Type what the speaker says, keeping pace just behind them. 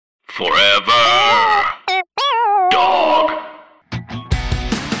Forever. Dog.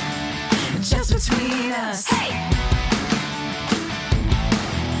 Just between us. Hey.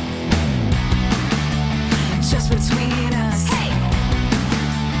 Just between us. Hey.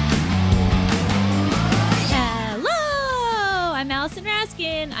 Hello, I'm Allison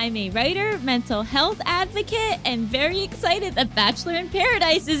Raskin. I'm a writer, mental health advocate, and very excited that Bachelor in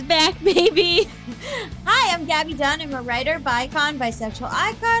Paradise is back, baby. Hi, I'm Gabby Dunn. I'm a writer, bicon, bisexual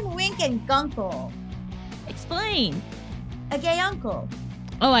icon, wink, and gunkle. Explain. A gay uncle.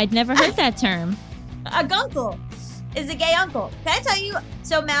 Oh, I'd never heard that term. A gunkle is a gay uncle. Can I tell you?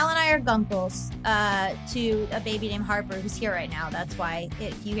 So Mal and I are gunkles to a baby named Harper who's here right now. That's why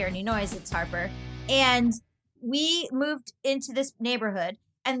if you hear any noise, it's Harper. And we moved into this neighborhood.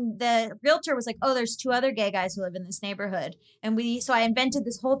 And the realtor was like, oh, there's two other gay guys who live in this neighborhood. And so I invented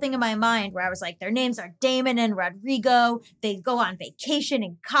this whole thing in my mind where I was like, their names are Damon and Rodrigo. They go on vacation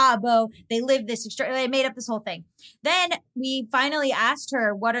in Cabo. They live this I made up this whole thing. Then we finally asked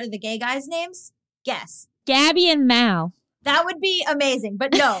her, what are the gay guys' names? Guess. Gabby and Mal. That would be amazing.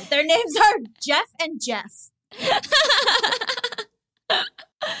 But no, their names are Jeff and Jeff.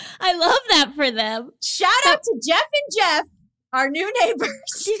 I love that for them. Shout out to Jeff and Jeff. Our new neighbors.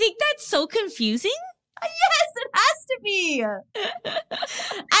 Do you think that's so confusing? Yes, it has to be. and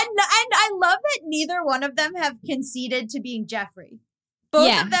I love that neither one of them have conceded to being Jeffrey.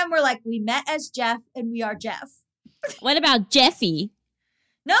 Both of them were like, we met as Jeff and we are Jeff. What about Jeffy?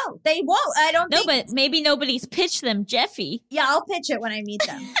 No, they won't. I don't think. No, but maybe nobody's pitched them Jeffy. Yeah, I'll pitch it when I meet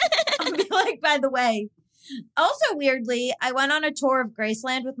them. I'll be like, by the way. Also, weirdly, I went on a tour of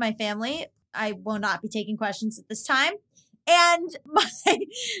Graceland with my family. I will not be taking questions at this time. And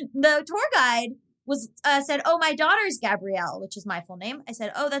the tour guide said, oh, my daughter's Gabrielle, which is my full name. I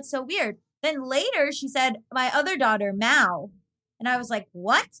said, oh, that's so weird. Then later she said, my other daughter, Mao. And I was like,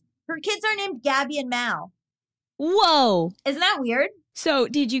 what? Her kids are named Gabby and Mao. Whoa. Isn't that weird? So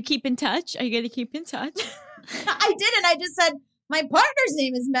did you keep in touch? Are you going to keep in touch? I didn't. I just said, my partner's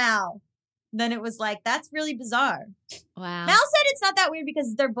name is Mao. Then it was like, that's really bizarre. Wow. Mal said it's not that weird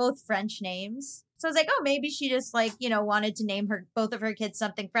because they're both French names. So I was like, oh, maybe she just wanted to name both of her kids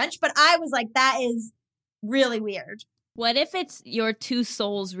something French. But I was like, that is really weird. What if it's your two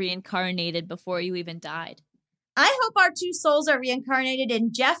souls reincarnated before you even died? I hope our two souls are reincarnated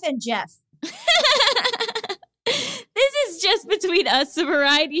in Jeff and Jeff. This is Just Between Us, a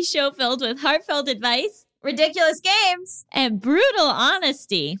variety show filled with heartfelt advice, ridiculous games, and brutal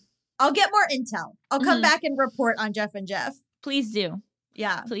honesty. I'll get more intel. I'll come back and report on Jeff and Jeff. Please do.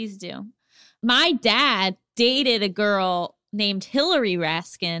 Yeah. Please do. My dad dated a girl named Hillary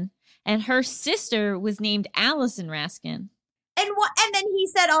Raskin, and her sister was named Allison Raskin. And then he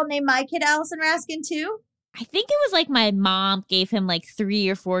said, I'll name my kid Allison Raskin too? I think it was like my mom gave him like 3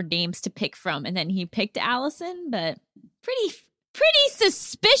 or 4 names to pick from, and then he picked Allison, but pretty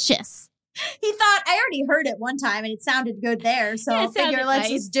suspicious. He thought, I already heard it one time and it sounded good there, so I'll figure let's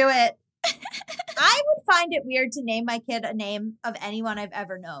just do it. I would find it weird to name my kid a name of anyone I've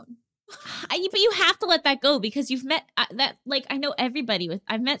ever known. But you have to let that go because you've met I know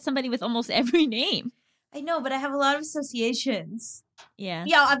I've met somebody with almost every name. I know, but I have a lot of associations. Yeah.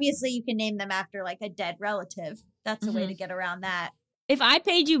 Yeah, obviously you can name them after like a dead relative. That's a way to get around that. If I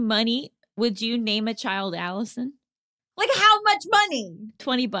paid you money, would you name a child Allison? Like how much money?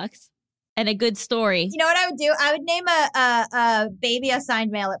 $20 and a good story. You know what I would do? I would name a baby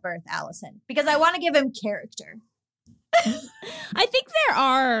assigned male at birth Allison because I want to give him character. I think there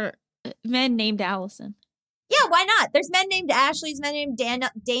are men named Allison. Yeah, why not? There's men named Ashley, there's men named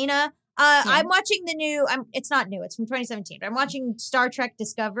Dana. I'm watching the new, it's not new, it's from 2017. But I'm watching Star Trek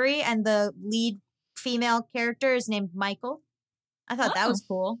Discovery and the lead female character is named Michael. I thought that was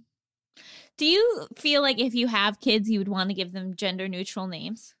cool. Do you feel like if you have kids, you would want to give them gender neutral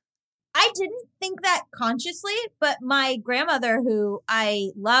names? I didn't think that consciously, but my grandmother, who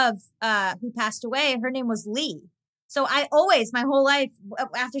I love, who passed away, her name was Lee. So I always, my whole life,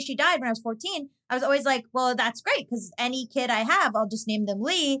 after she died when I was 14, I was always like, well, that's great because any kid I have, I'll just name them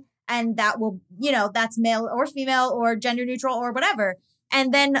Lee. And that will, that's male or female or gender neutral or whatever.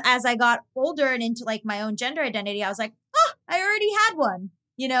 And then as I got older and into like my own gender identity, I was like, I already had one,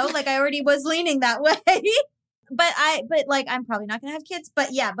 like I already was leaning that way. But I'm probably not going to have kids.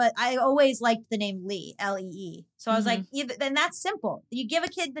 But I always liked the name Lee, Lee. So I was like, then that's simple. You give a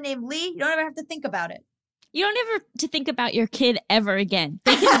kid the name Lee, you don't ever have to think about it. You don't ever to think about your kid ever again.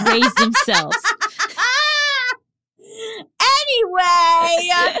 They can raise themselves.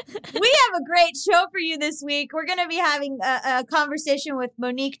 Anyway, we have a great show for you this week. We're going to be having a conversation with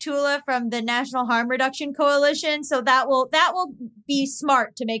Monique Tula from the National Harm Reduction Coalition. So that will be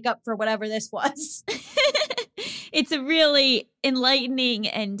smart to make up for whatever this was. It's a really enlightening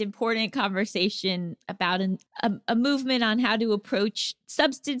and important conversation about a movement on how to approach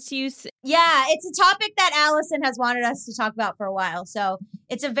substance use. Yeah, it's a topic that Allison has wanted us to talk about for a while. So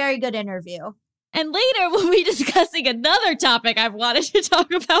it's a very good interview. And later we'll be discussing another topic I've wanted to talk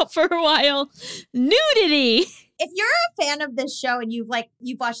about for a while, nudity. If you're a fan of this show and you've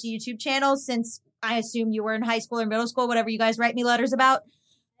watched the YouTube channel since I assume you were in high school or middle school, whatever you guys write me letters about,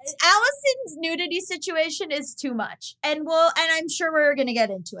 Allison's nudity situation is too much. And I'm sure we're going to get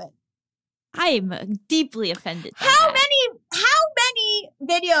into it. I am deeply offended. How many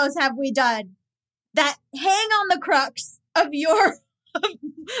videos have we done that hang on the crux of your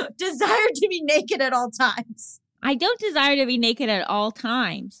desire to be naked at all times? I don't desire to be naked at all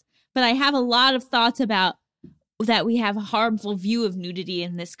times, but I have a lot of thoughts about that we have a harmful view of nudity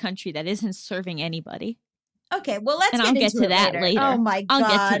in this country that isn't serving anybody. Okay, well, let's I'll get to that later. Oh my God. I'll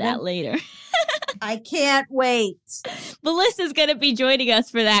get to that later. I can't wait. Melissa's going to be joining us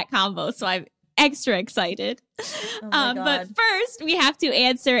for that combo, so I'm extra excited. Oh my God. But first, we have to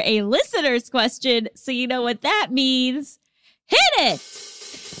answer a listener's question, so you know what that means. Hit it!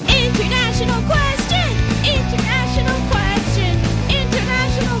 International question! International question!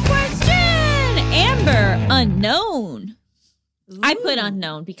 International question! Amber, unknown. I put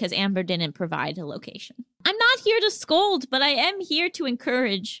unknown because Amber didn't provide a location. I'm not here to scold, but I am here to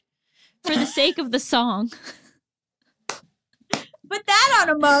encourage for the sake of the song. Put that on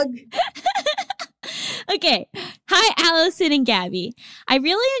a mug. Okay. Hi, Allison and Gabby. I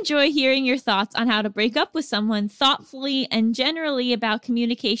really enjoy hearing your thoughts on how to break up with someone thoughtfully and generally about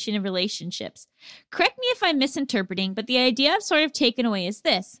communication and relationships. Correct me if I'm misinterpreting, but the idea I've sort of taken away is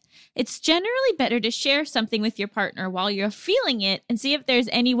this. It's generally better to share something with your partner while you're feeling it and see if there's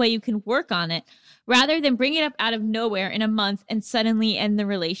any way you can work on it, rather than bring it up out of nowhere in a month and suddenly end the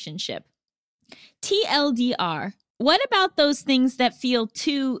relationship. TLDR. What about those things that feel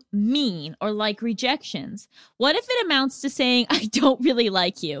too mean or like rejections? What if it amounts to saying, I don't really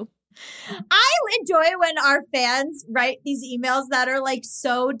like you? I enjoy when our fans write these emails that are like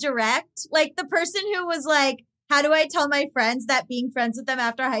so direct. Like the person who was like, how do I tell my friends that being friends with them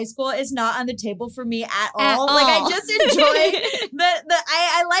after high school is not on the table for me at all? Like I just enjoy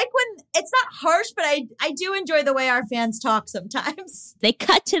I like when it's not harsh, but I do enjoy the way our fans talk sometimes. They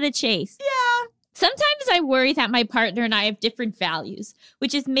cut to the chase. Yeah. Sometimes I worry that my partner and I have different values,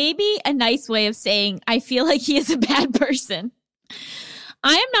 which is maybe a nice way of saying I feel like he is a bad person.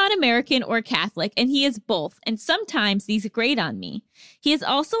 I am not American or Catholic, and he is both, and sometimes these grate on me. He is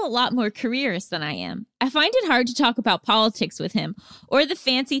also a lot more careerist than I am. I find it hard to talk about politics with him, or the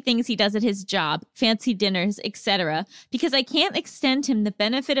fancy things he does at his job, fancy dinners, etc., because I can't extend him the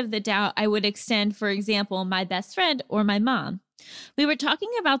benefit of the doubt I would extend, for example, my best friend or my mom. We were talking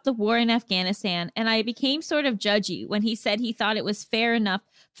about the war in Afghanistan, and I became sort of judgy when he said he thought it was fair enough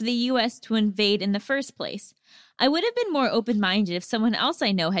for the U.S. to invade in the first place. I would have been more open-minded if someone else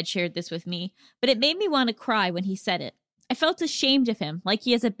I know had shared this with me, but it made me want to cry when he said it. I felt ashamed of him, like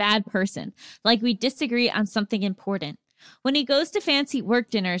he is a bad person, like we disagree on something important. When he goes to fancy work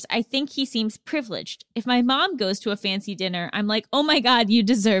dinners, I think he seems privileged. If my mom goes to a fancy dinner, I'm like, oh my God, you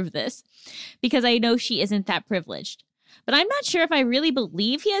deserve this, because I know she isn't that privileged. But I'm not sure if I really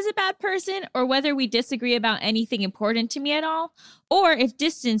believe he is a bad person or whether we disagree about anything important to me at all, or if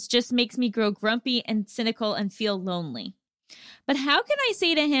distance just makes me grow grumpy and cynical and feel lonely. But how can I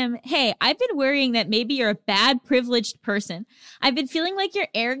say to him, hey, I've been worrying that maybe you're a bad, privileged person. I've been feeling like you're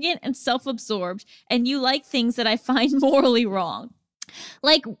arrogant and self-absorbed, and you like things that I find morally wrong.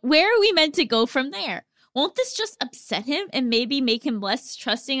 Like, where are we meant to go from there? Won't this just upset him and maybe make him less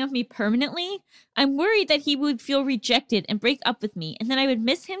trusting of me permanently? I'm worried that he would feel rejected and break up with me, and then I would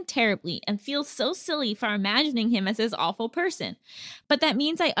miss him terribly and feel so silly for imagining him as this awful person. But that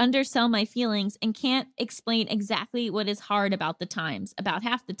means I undersell my feelings and can't explain exactly what is hard about the times. About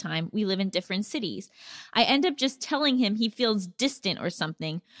half the time, we live in different cities. I end up just telling him he feels distant or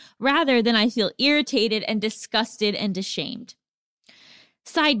something, rather than I feel irritated and disgusted and ashamed.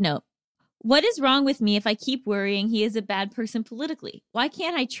 Side note. What is wrong with me if I keep worrying he is a bad person politically? Why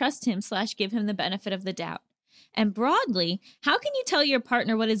can't I trust him / give him the benefit of the doubt? And broadly, how can you tell your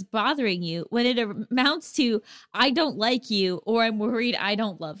partner what is bothering you when it amounts to, I don't like you, or I'm worried I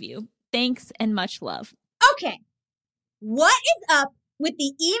don't love you? Thanks and much love. Okay. What is up with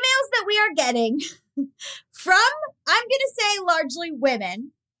the emails that we are getting from, I'm going to say largely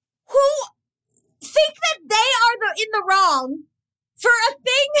women, who think that they are in the wrong for a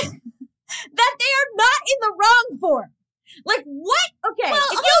thing that they are not in the wrong for. Like, what? Okay. Well,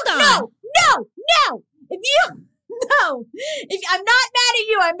 if hold on. No. If I'm not mad at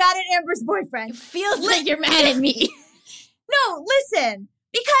you, I'm mad at Amber's boyfriend. It feels like you're mad at me. No, listen.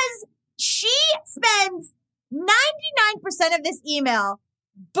 Because she spends 99% of this email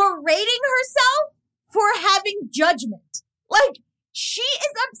berating herself for having judgment. Like, she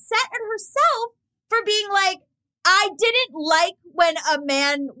is upset at herself for being like, I didn't like when a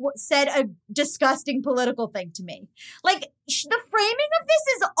man said a disgusting political thing to me. Like, the framing of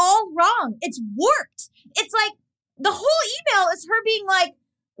this is all wrong. It's warped. It's like, the whole email is her being like,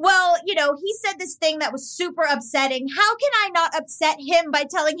 well, you know, he said this thing that was super upsetting. How can I not upset him by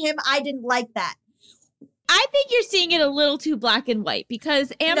telling him I didn't like that? I think you're seeing it a little too black and white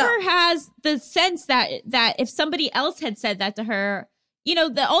because Amber has the sense that if somebody else had said that to her, you know,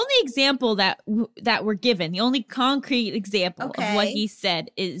 the only example that we're given, the only concrete example of what he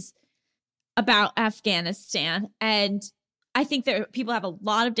said is about Afghanistan. And I think that people have a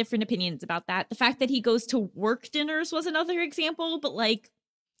lot of different opinions about that. The fact that he goes to work dinners was another example. But like,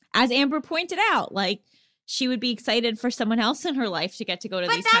 as Amber pointed out, like, she would be excited for someone else in her life to get to go to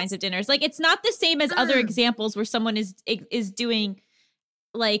these kinds of dinners. Like, it's not the same as other examples where someone is doing,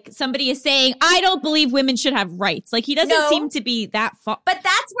 like, somebody is saying, I don't believe women should have rights. Like, he doesn't seem to be that far. But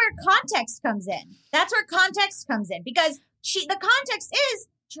that's where context comes in. Because the context is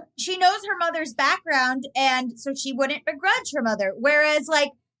she knows her mother's background, and so she wouldn't begrudge her mother. Whereas,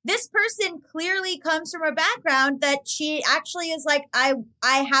 like, this person clearly comes from a background that she actually is like, I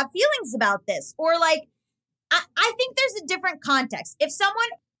have feelings about this. Or, like, I think there's a different context. If someone,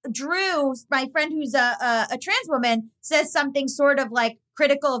 Drew, my friend who's a trans woman, says something sort of like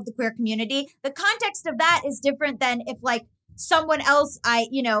critical of the queer community, the context of that is different than if like someone else,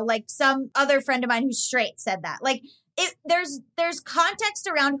 like some other friend of mine who's straight said that. Like, there's context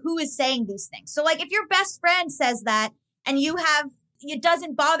around who is saying these things. So like if your best friend says that and it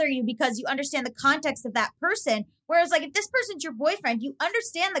doesn't bother you because you understand the context of that person. Whereas like if this person's your boyfriend, you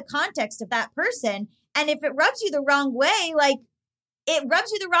understand the context of that person. And if it rubs you the wrong way, like it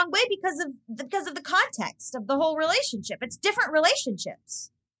rubs you the wrong way because of the context of the whole relationship. It's different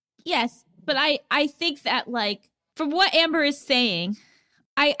relationships. Yes, but I think that like from what Amber is saying,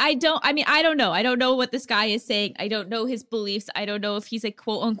 I don't know. I don't know what this guy is saying. I don't know his beliefs. I don't know if he's a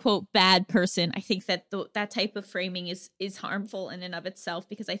quote unquote bad person. I think that that type of framing is harmful in and of itself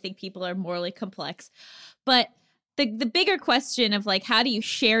because I think people are morally complex. But the bigger question of like, how do you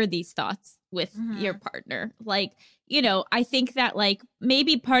share these thoughts with your partner? Like, you know, I think that like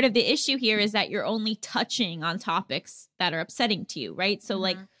maybe part of the issue here is that you're only touching on topics that are upsetting to you, right? So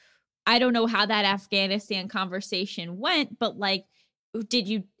like, I don't know how that Afghanistan conversation went, but like, did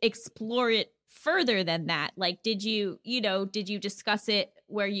you explore it further than that? Like, did you discuss it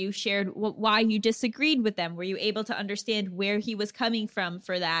where you shared why you disagreed with them? Were you able to understand where he was coming from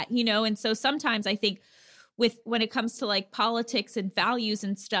for that? You know, and so sometimes I think when it comes to like politics and values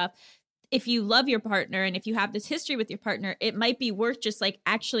and stuff, if you love your partner and if you have this history with your partner, it might be worth just like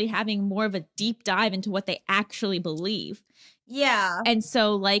actually having more of a deep dive into what they actually believe. Yeah. And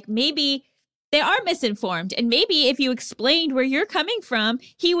so like maybe they are misinformed. And maybe if you explained where you're coming from,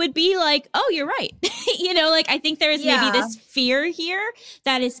 he would be like, oh, you're right. You know, like I think there is maybe this fear here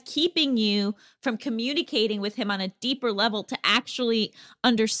that is keeping you from communicating with him on a deeper level to actually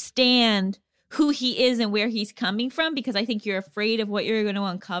understand who he is and where he's coming from, because I think you're afraid of what you're going to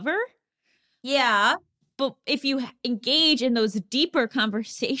uncover. Yeah. But if you engage in those deeper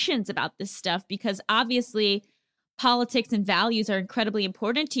conversations about this stuff, because obviously politics and values are incredibly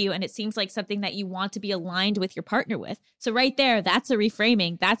important to you, and it seems like something that you want to be aligned with your partner with. So right there, that's a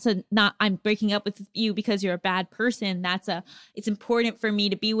reframing. That's not I'm breaking up with you because you're a bad person. It's important for me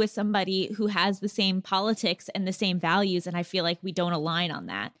to be with somebody who has the same politics and the same values, and I feel like we don't align on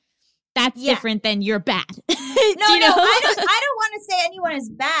that. That's different than you're bad. No, I don't want to say anyone is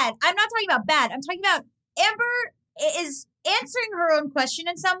bad. I'm not talking about bad. I'm talking about Amber is answering her own question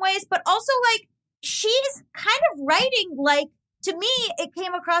in some ways, but also like she's kind of writing like, to me, it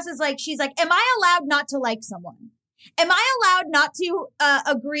came across as like, she's like, am I allowed not to like someone? Am I allowed not to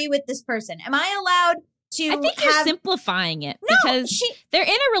agree with this person? Am I allowed to I think you're simplifying it because they're in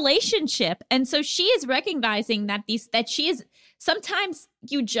a relationship. And so she is recognizing that she is sometimes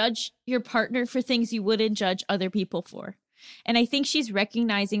you judge your partner for things you wouldn't judge other people for. And I think she's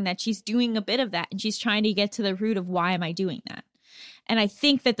recognizing that she's doing a bit of that, and she's trying to get to the root of why am I doing that? And I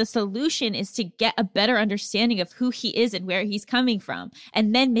think that the solution is to get a better understanding of who he is and where he's coming from,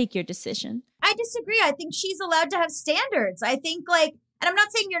 and then make your decision. I disagree. I think she's allowed to have standards. I think like, and I'm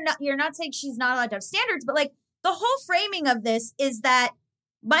not saying you're not saying she's not allowed to have standards, but like the whole framing of this is that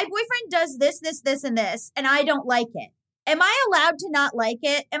my boyfriend does this, and this, and I don't like it. Am I allowed to not like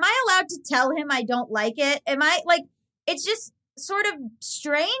it? Am I allowed to tell him I don't like it? Am I like, it's just sort of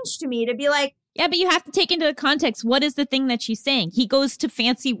strange to me to be like, yeah, but you have to take into the context, what is the thing that she's saying? He goes to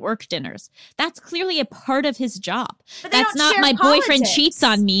fancy work dinners. That's clearly a part of his job. But they That's don't not share my politics. boyfriend cheats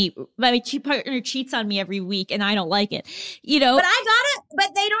on me. My partner cheats on me every week and I don't like it. You know?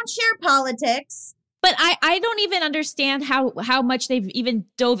 But they don't share politics. But I don't even understand how much they've even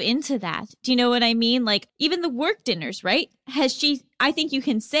dove into that. Do you know what I mean? Like, even the work dinners, right? I think you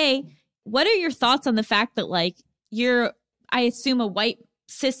can say, what are your thoughts on the fact that, like, you're, I assume, a white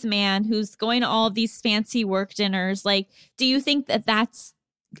cis man who's going to all of these fancy work dinners? Like, do you think that that's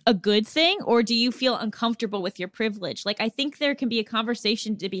a good thing, or do you feel uncomfortable with your privilege? Like, I think there can be a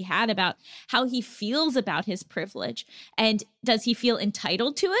conversation to be had about how he feels about his privilege, and does he feel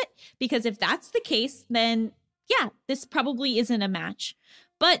entitled to it? Because if that's the case, then yeah, this probably isn't a match.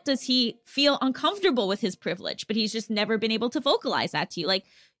 But does he feel uncomfortable with his privilege, but he's just never been able to vocalize that to you? Like,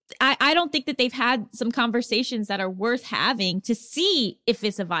 I don't think that they've had some conversations that are worth having to see if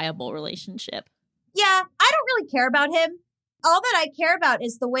it's a viable relationship. Yeah, I don't really care about him. All that I care about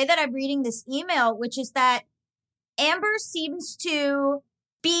is the way that I'm reading this email, which is that Amber seems to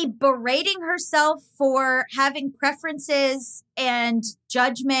be berating herself for having preferences and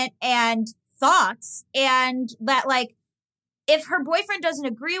judgment and thoughts, and that, like, if her boyfriend doesn't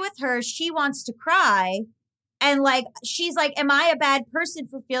agree with her, she wants to cry. And, like, she's like, am I a bad person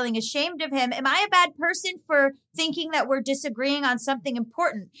for feeling ashamed of him? Am I a bad person for thinking that we're disagreeing on something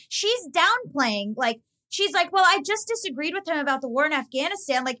important? She's downplaying, like, she's like, well, I just disagreed with him about the war in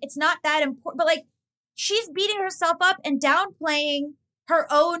Afghanistan. Like, it's not that important. But, like, she's beating herself up and downplaying her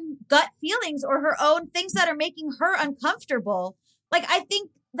own gut feelings or her own things that are making her uncomfortable. Like, I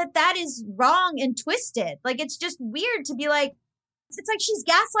think that is wrong and twisted. Like, it's just weird to be like, it's like she's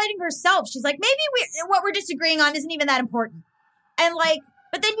gaslighting herself. She's like, maybe what we're disagreeing on isn't even that important. And, like,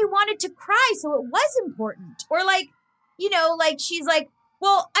 but then you wanted to cry, so it was important. Or, like, you know, like, she's like,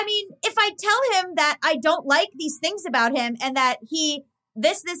 well, I mean, if I tell him that I don't like these things about him and that he,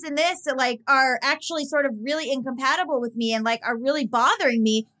 this, and this, like, are actually sort of really incompatible with me and, like, are really bothering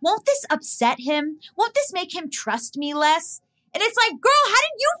me, won't this upset him? Won't this make him trust me less? And it's like, girl, how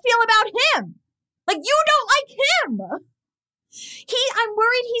did you feel about him? Like, you don't like him. I'm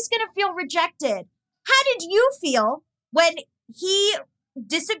worried he's going to feel rejected. How did you feel when he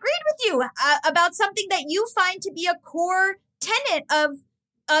disagreed with you about something that you find to be a core tenet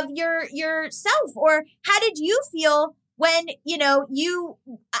of yourself? Or how did you feel when, I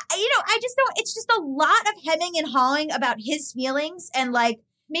just don't, it's just a lot of hemming and hawing about his feelings. And, like,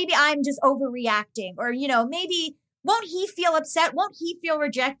 maybe I'm just overreacting, or, maybe won't he feel upset? Won't he feel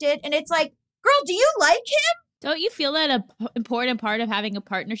rejected? And it's like, girl, do you like him? Don't you feel that an important part of having a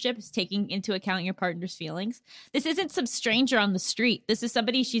partnership is taking into account your partner's feelings? This isn't some stranger on the street. This is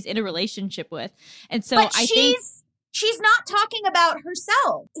somebody she's in a relationship with. And so but I think she's not talking about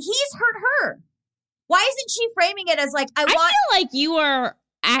herself. He's hurt her. Why isn't she framing it as like, I feel like you are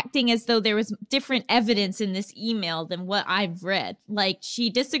acting as though there was different evidence in this email than what I've read. Like,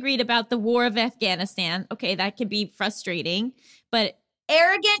 she disagreed about the war of Afghanistan. Okay, that can be frustrating, but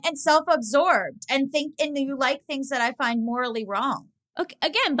arrogant and self-absorbed and you like things that I find morally wrong. Okay,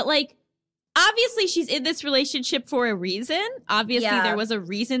 again, but, like, obviously she's in this relationship for a reason. Obviously there was a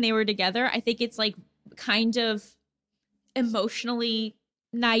reason they were together. I think it's, like, kind of emotionally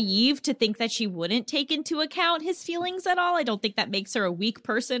naive to think that she wouldn't take into account his feelings at all. I don't think that makes her a weak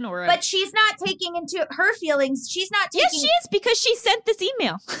person But she's not taking into her feelings. She's not taking... Yes, she is, because she sent this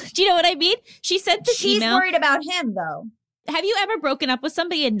email. Do you know what I mean? She sent this email. She's worried about him, though. Have you ever broken up with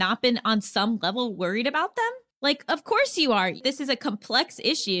somebody and not been on some level worried about them? Like, of course you are. This is a complex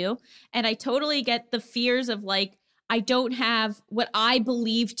issue, and I totally get the fears of, like, I don't have what I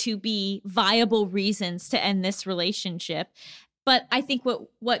believe to be viable reasons to end this relationship. But I think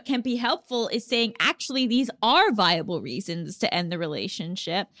what can be helpful is saying, actually, these are viable reasons to end the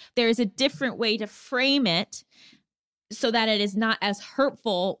relationship. There is a different way to frame it so that it is not as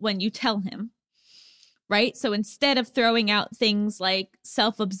hurtful when you tell him. Right? So instead of throwing out things like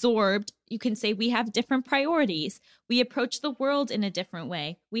self-absorbed, you can say we have different priorities. We approach the world in a different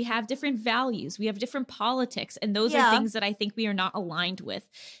way. We have different values. We have different politics. And those are things that I think we are not aligned with.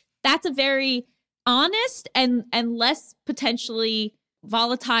 That's a very honest and less potentially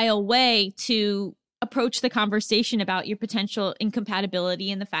volatile way to approach the conversation about your potential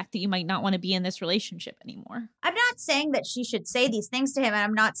incompatibility and the fact that you might not want to be in this relationship anymore. I'm not saying that she should say these things to him, and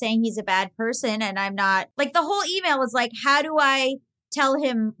I'm not saying he's a bad person, and I'm not, like, the whole email is like, how do I tell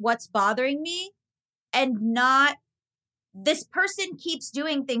him what's bothering me? and not, this person keeps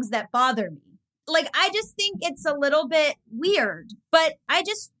doing things that bother me. Like, I just think it's a little bit weird, but I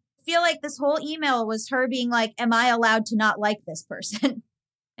just feel like this whole email was her being like, am I allowed to not like this person?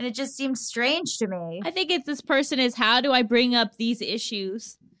 And it just seems strange to me. I think it's this person is, how do I bring up these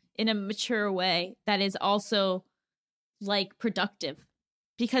issues in a mature way that is also like productive?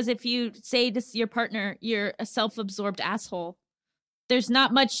 Because if you say to your partner, you're a self-absorbed asshole, there's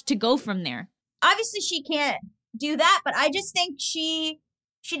not much to go from there. Obviously she can't do that, but I just think she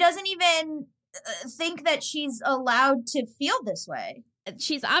doesn't even think that she's allowed to feel this way.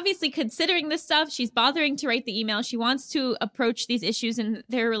 She's obviously considering this stuff. She's bothering to write the email. She wants to approach these issues in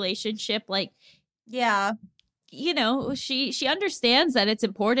their relationship. Like, yeah, you know, she understands that it's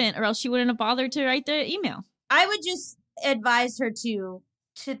important, or else she wouldn't have bothered to write the email. I would just advise her to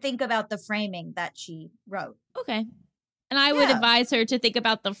think about the framing that she wrote. Okay. And I would advise her to think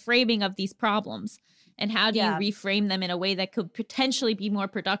about the framing of these problems. And how do you reframe them in a way that could potentially be more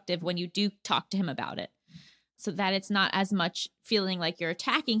productive when you do talk to him about it? So that it's not as much feeling like you're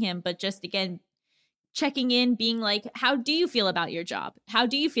attacking him, but just, again, checking in, being like, how do you feel about your job? How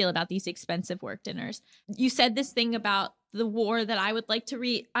do you feel about these expensive work dinners? You said this thing about the war that I would like to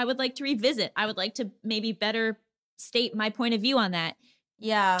revisit. I would like to maybe better state my point of view on that.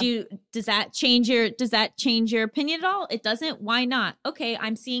 Yeah. Does that change your opinion at all? It doesn't. Why not? Okay,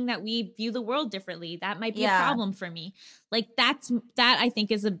 I'm seeing that we view the world differently. That might be a problem for me. Like, that I think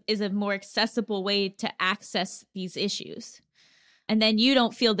is a more accessible way to access these issues. And then you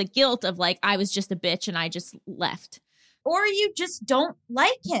don't feel the guilt of like, I was just a bitch and I just left. Or you just don't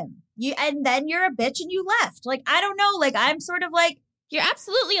like him. And then you're a bitch and you left. Like, I don't know. Like, I'm sort of like, you're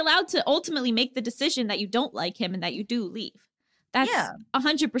absolutely allowed to ultimately make the decision that you don't like him and that you do leave. That's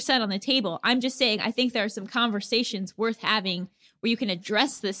 100% on the table. I'm just saying, I think there are some conversations worth having where you can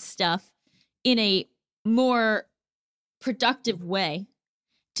address this stuff in a more productive way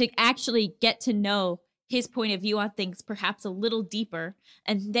to actually get to know his point of view on things perhaps a little deeper.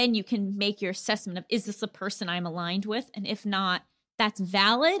 And then you can make your assessment of, is this a person I'm aligned with? And if not, that's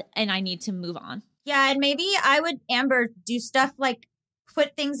valid and I need to move on. Yeah, and maybe I would, Amber, do stuff like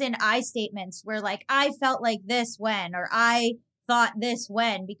put things in I statements where like, I felt like this when, or I thought this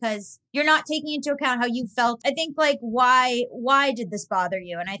when, because you're not taking into account how you felt. I think like, why did this bother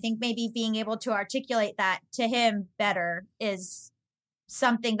you? And I think maybe being able to articulate that to him better is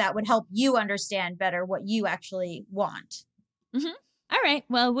something that would help you understand better what you actually want. Mm-hmm. All right.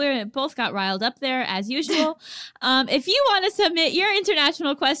 Well, we both got riled up there as usual. If you want to submit your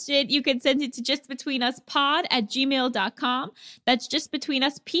international question, you can send it to justbetweenuspod@gmail.com. That's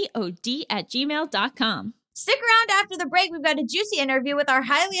justbetweenuspod@gmail.com. Stick around after the break. We've got a juicy interview with our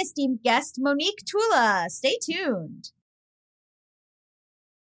highly esteemed guest, Monique Tula. Stay tuned.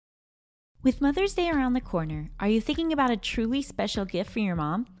 With Mother's Day around the corner, are you thinking about a truly special gift for your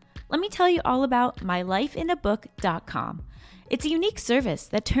mom? Let me tell you all about mylifeinabook.com. It's a unique service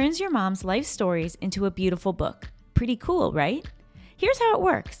that turns your mom's life stories into a beautiful book. Pretty cool, right? Here's how it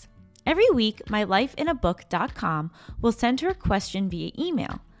works. Every week, mylifeinabook.com will send her a question via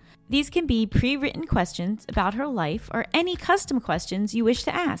email. These can be pre-written questions about her life or any custom questions you wish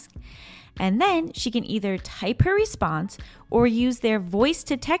to ask. And then she can either type her response or use their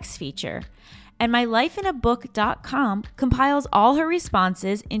voice-to-text feature. And mylifeinabook.com compiles all her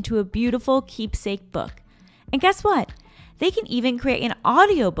responses into a beautiful keepsake book. And guess what? They can even create an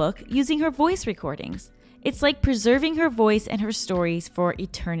audiobook using her voice recordings. It's like preserving her voice and her stories for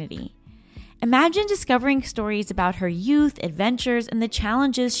eternity. Imagine discovering stories about her youth, adventures, and the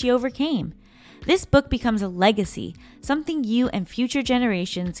challenges she overcame. This book becomes a legacy, something you and future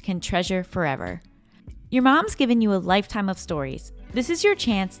generations can treasure forever. Your mom's given you a lifetime of stories. This is your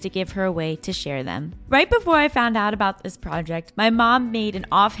chance to give her a way to share them. Right before I found out about this project, my mom made an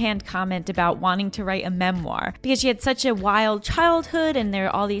offhand comment about wanting to write a memoir because she had such a wild childhood and there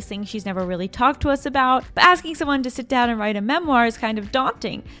are all these things she's never really talked to us about. But asking someone to sit down and write a memoir is kind of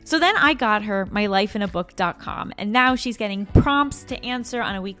daunting. So then I got her mylifeinabook.com, and now she's getting prompts to answer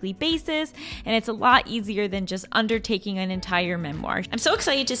on a weekly basis, and it's a lot easier than just undertaking an entire memoir. I'm so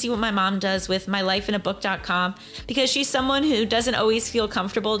excited to see what my mom does with mylifeinabook.com because she's someone who doesn't always feel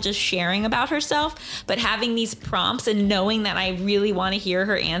comfortable just sharing about herself, but having these prompts and knowing that I really want to hear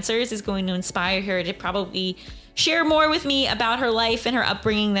her answers is going to inspire her to probably share more with me about her life and her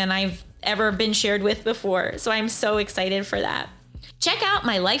upbringing than I've ever been shared with before. So I'm so excited for that. Check out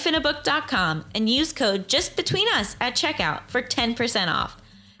mylifeinabook.com and use code JustBetweenUs at checkout for 10% off.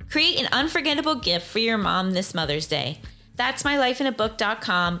 Create an unforgettable gift for your mom this Mother's Day. That's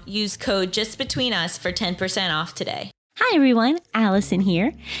mylifeinabook.com. Use code JustBetweenUs for 10% off today. Hi everyone, Allison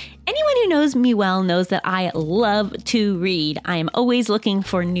here. Anyone who knows me well knows that I love to read. I am always looking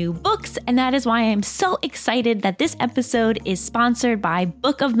for new books, and that is why I am so excited that this episode is sponsored by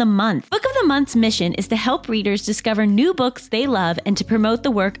Book of the Month. Book of the Month's mission is to help readers discover new books they love and to promote the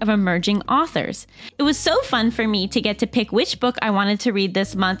work of emerging authors. It was so fun for me to get to pick which book I wanted to read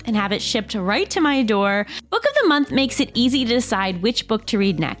this month and have it shipped right to my door. Book of the Month makes it easy to decide which book to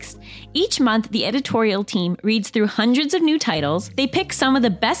read next. Each month, the editorial team reads through hundreds of new titles. They pick some of the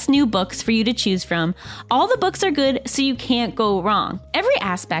best new books for you to choose from. All the books are good, so you can't go wrong. Every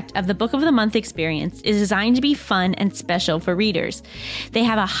aspect of the Book of the Month experience is designed to be fun and special for readers. They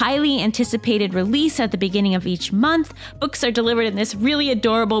have a highly anticipated release at the beginning of each month. Books are delivered in this really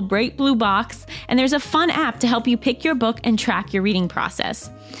adorable bright blue box, and there's a fun app to help you pick your book and track your reading process.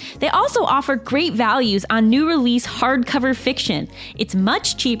 They also offer great values on new release hardcover fiction. It's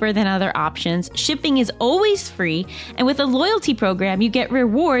much cheaper than other options, shipping is always free, and with a loyalty program, you get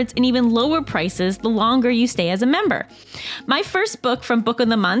rewards and even lower prices the longer you stay as a member. My first book from Book of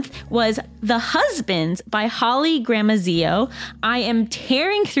the Month was The Husbands by Holly Gramazio. I am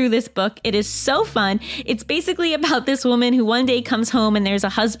tearing through this book. It is so fun. It's basically about this woman who one day comes home and there's a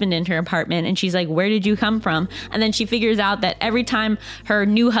husband in her apartment, and she's like, "Where did you come from?" And then she figures out that every time her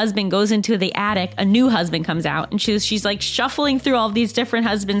new husband goes into the attic, a new husband comes out, and she's like shuffling through all these different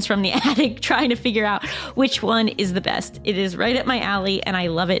husbands from the attic, trying to figure out which one is the best. It is right up my alley, and I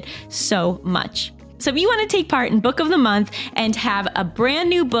love it so much. So if you want to take part in Book of the Month and have a brand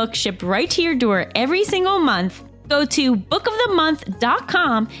new book shipped right to your door every single month, go to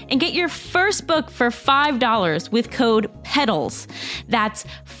bookofthemonth.com and get your first book for $5 with code PEDALS. That's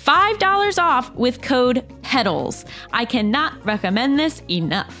 $5 off with code PEDALS. I cannot recommend this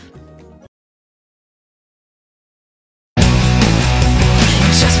enough.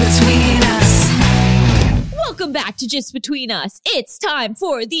 Just between us. Welcome back to Just Between Us. It's time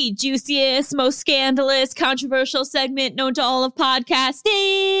for the juiciest, most scandalous, controversial segment known to all of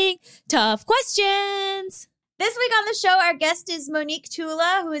podcasting. Tough questions. This week on the show, our guest is Monique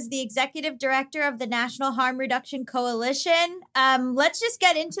Tula, who is the executive director of the National Harm Reduction Coalition. Let's just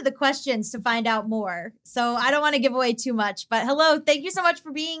get into the questions to find out more. So I don't want to give away too much, but hello, thank you so much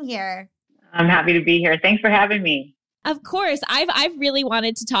for being here. I'm happy to be here. Thanks for having me. Of course, I've really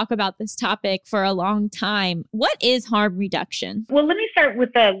wanted to talk about this topic for a long time. What is harm reduction? Well, let me start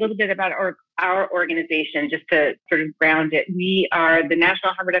with a little bit about our organization, just to sort of ground it. We are the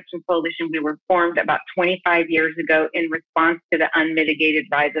National Harm Reduction Coalition. We were formed about 25 years ago in response to the unmitigated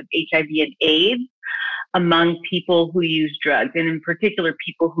rise of HIV and AIDS among people who use drugs, and in particular,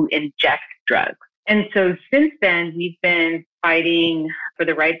 people who inject drugs. And so since then, we've been fighting for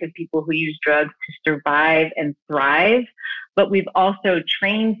the rights of people who use drugs to survive and thrive. But we've also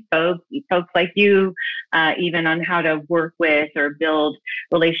trained folks like you, even on how to work with or build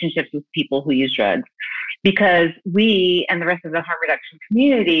relationships with people who use drugs. Because we and the rest of the harm reduction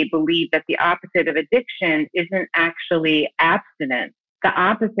community believe that the opposite of addiction isn't actually abstinence. The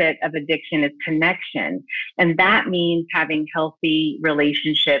opposite of addiction is connection. And that means having healthy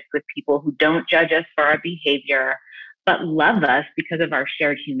relationships with people who don't judge us for our behavior, but love us because of our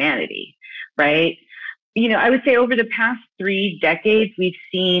shared humanity, right? You know, I would say over the past 3 decades, we've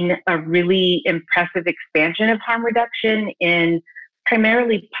seen a really impressive expansion of harm reduction in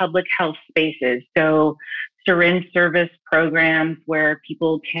primarily public health spaces. So syringe service programs where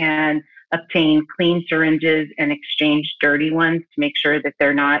people can obtain clean syringes and exchange dirty ones to make sure that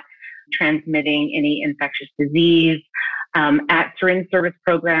they're not transmitting any infectious disease. At syringe service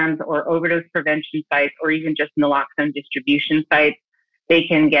programs or overdose prevention sites, or even just naloxone distribution sites, they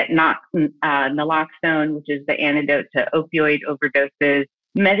can get naloxone, which is the antidote to opioid overdoses,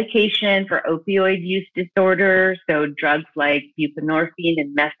 medication for opioid use disorder. So drugs like buprenorphine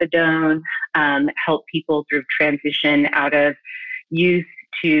and methadone help people through transition out of use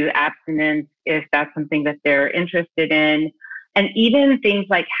to abstinence if that's something that they're interested in. And even things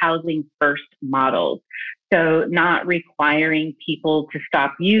like housing first models. So not requiring people to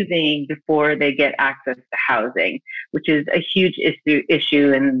stop using before they get access to housing, which is a huge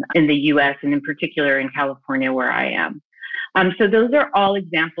issue in the U.S. and in particular in California where I am. So those are all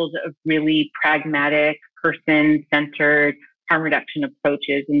examples of really pragmatic, person-centered harm reduction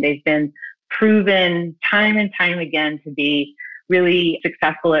approaches. And they've been proven time and time again to be really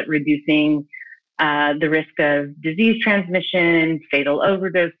successful at reducing the risk of disease transmission, fatal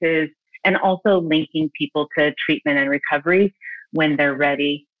overdoses, and also linking people to treatment and recovery when they're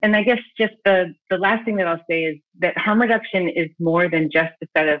ready. And I guess just the last thing that I'll say is that harm reduction is more than just a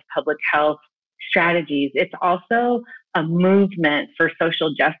set of public health strategies. It's also a movement for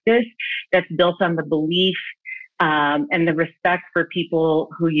social justice that's built on the belief and the respect for people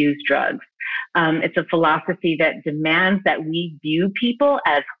who use drugs. It's a philosophy that demands that we view people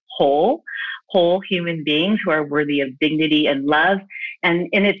as whole human beings who are worthy of dignity and love. And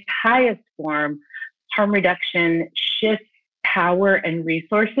in its highest form, harm reduction shifts power and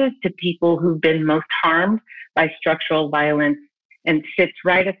resources to people who've been most harmed by structural violence and sits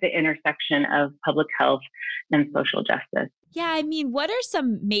right at the intersection of public health and social justice. Yeah, I mean, what are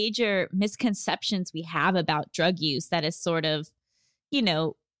some major misconceptions we have about drug use that has sort of,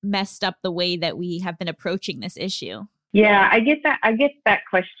 messed up the way that we have been approaching this issue? Yeah, I get that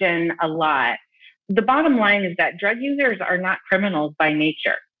question a lot. The bottom line is that drug users are not criminals by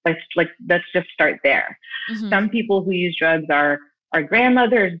nature. Let's just start there. Mm-hmm. Some people who use drugs are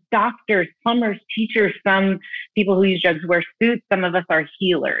grandmothers, doctors, plumbers, teachers. Some people who use drugs wear suits. Some of us are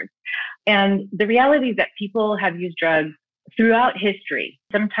healers. And the reality is that people have used drugs throughout history.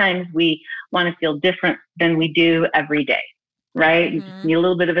 Sometimes we want to feel different than we do every day, right? Mm-hmm. You just need a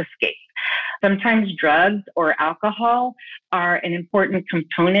little bit of escape. Sometimes drugs or alcohol are an important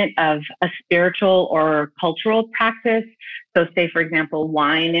component of a spiritual or cultural practice. So say, for example,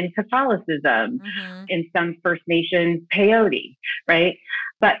 wine in Catholicism, Mm-hmm. in some First Nations peyote, right?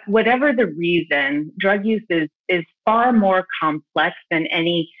 But whatever the reason, drug use is far more complex than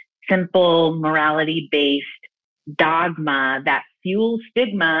any simple morality-based dogma that fuels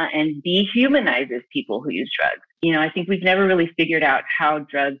stigma and dehumanizes people who use drugs. I think we've never really figured out how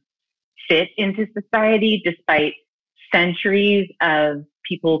drugs fit into society despite centuries of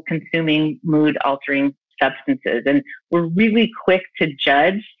people consuming mood-altering substances. And we're really quick to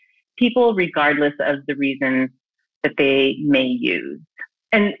judge people regardless of the reasons that they may use.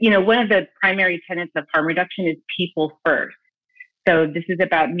 And, one of the primary tenets of harm reduction is people first. So this is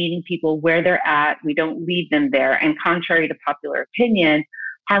about meeting people where they're at. We don't leave them there. And contrary to popular opinion,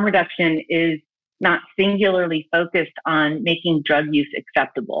 harm reduction is not singularly focused on making drug use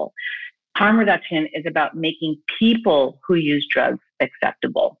acceptable. Harm reduction is about making people who use drugs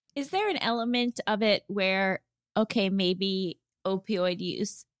acceptable. Is there an element of it where, okay, maybe opioid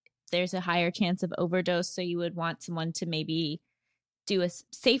use, there's a higher chance of overdose, so you would want someone to maybe do a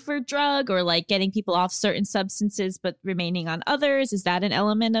safer drug or like getting people off certain substances but remaining on others? Is that an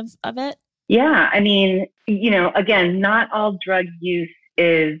element of it? Yeah. I mean, again, not all drug use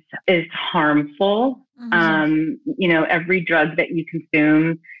is harmful. Mm-hmm. Every drug that you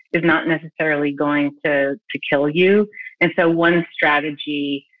consume is not necessarily going to kill you. And so one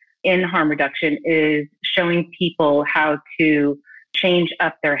strategy in harm reduction is showing people how to change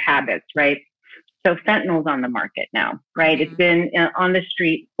up their habits, right? So fentanyl's on the market now, right? Mm-hmm. It's been on the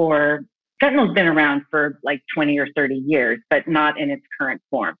street fentanyl's been around for like 20 or 30 years, but not in its current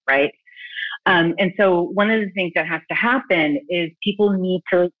form, right? And so one of the things that has to happen is people need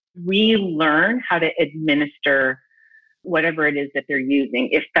to relearn how to administer whatever it is that they're using,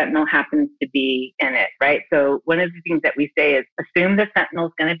 if fentanyl happens to be in it, right? So one of the things that we say is assume that fentanyl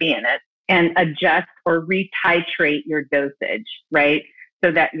is going to be in it and adjust or retitrate your dosage, right?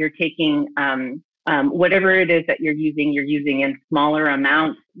 So that you're taking whatever it is that you're using in smaller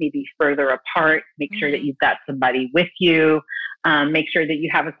amounts, maybe further apart. Make sure that you've got somebody with you. Make sure that you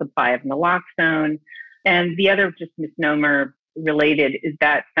have a supply of naloxone. And the other just misnomer related is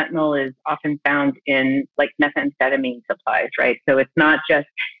that fentanyl is often found in like methamphetamine supplies, right? So it's not just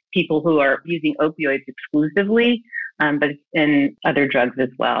people who are using opioids exclusively, but it's in other drugs as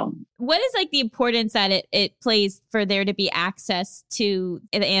well. What is like the importance that it plays for there to be access to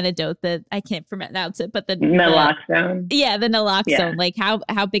the antidote, I can't pronounce it, but the naloxone? The naloxone. Yeah. Like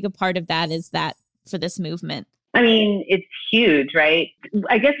how big a part of that is that for this movement? I mean, it's huge, right?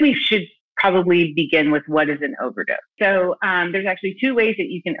 I guess we should probably begin with what is an overdose. So there's actually two ways that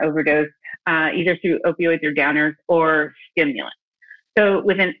you can overdose, either through opioids or downers or stimulants. So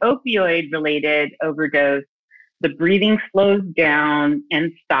with an opioid-related overdose, the breathing slows down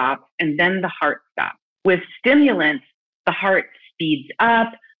and stops, and then the heart stops. With stimulants, the heart speeds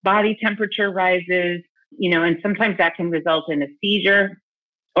up, body temperature rises, and sometimes that can result in a seizure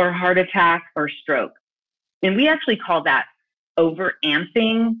or heart attack or stroke. And we actually call that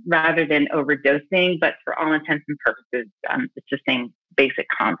overamping rather than overdosing, but for all intents and purposes, it's the same basic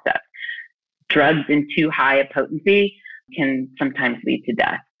concept. Drugs in too high a potency can sometimes lead to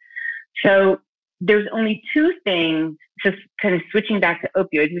death. So there's only two things, just kind of switching back to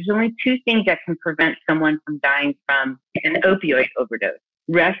opioids, there's only two things that can prevent someone from dying from an opioid overdose: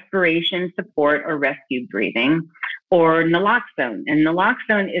 respiration support or rescue breathing, or naloxone. And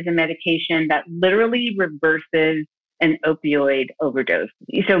naloxone is a medication that literally reverses an opioid overdose.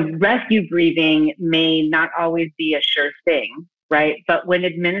 So rescue breathing may not always be a sure thing, right? But when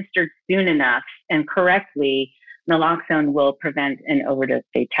administered soon enough and correctly, naloxone will prevent an overdose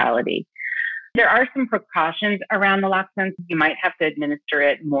fatality. There are some precautions around naloxone. You might have to administer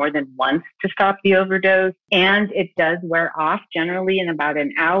it more than once to stop the overdose, and it does wear off generally in about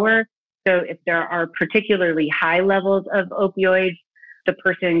an hour. So if there are particularly high levels of opioids, the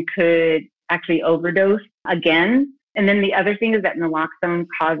person could actually overdose again. And then the other thing is that naloxone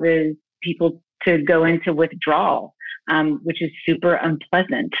causes people to go into withdrawal, which is super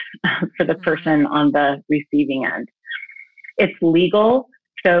unpleasant for the person on the receiving end. It's legal.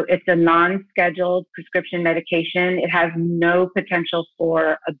 So it's a non-scheduled prescription medication. It has no potential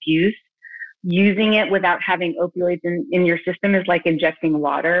for abuse. Using it without having opioids in your system is like injecting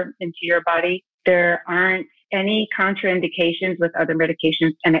water into your body. There aren't any contraindications with other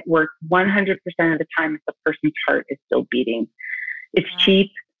medications, and it works 100% of the time if the person's heart is still beating. It's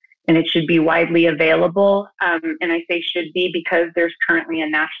cheap, and it should be widely available. And I say should be because there's currently a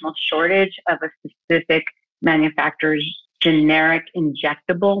national shortage of a specific manufacturer's generic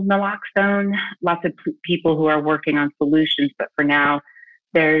injectable naloxone. Lots of people who are working on solutions, but for now,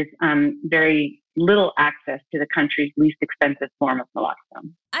 there's very little access to the country's least expensive form of naloxone.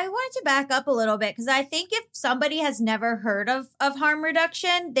 I wanted to back up a little bit because I think if somebody has never heard of harm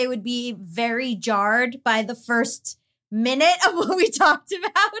reduction, they would be very jarred by the first minute of what we talked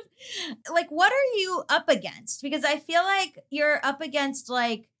about. Like, what are you up against? Because I feel like you're up against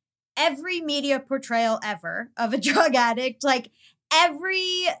like every media portrayal ever of a drug addict, like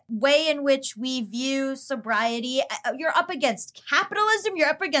every way in which we view sobriety. You're up against capitalism. You're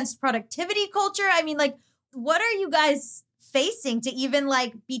up against productivity culture. I mean, like, what are you guys facing to even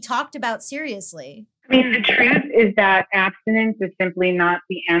like be talked about seriously? I mean, the truth is that abstinence is simply not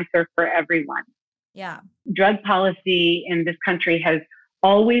the answer for everyone. Yeah. Drug policy in this country has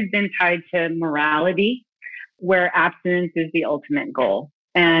always been tied to morality, where abstinence is the ultimate goal.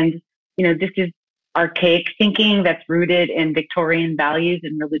 And, you know, this is archaic thinking that's rooted in Victorian values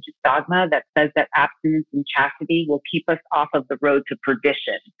and religious dogma that says that abstinence and chastity will keep us off of the road to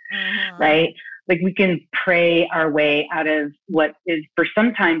perdition, right? Like we can pray our way out of what is for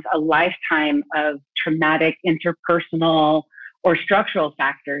sometimes a lifetime of traumatic interpersonal or structural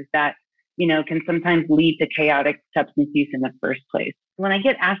factors that, you know, can sometimes lead to chaotic substance use in the first place. When I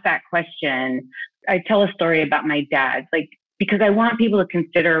get asked that question, I tell a story about my dad, like, because I want people to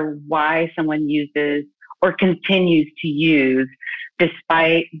consider why someone uses or continues to use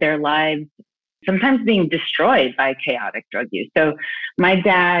despite their lives sometimes being destroyed by chaotic drug use. So my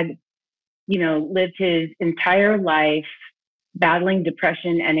dad, you know, lived his entire life battling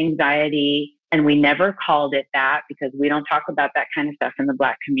depression and anxiety. And we never called it that because we don't talk about that kind of stuff in the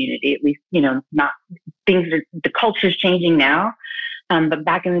Black community. At least, you know, not things are, the culture's changing now. But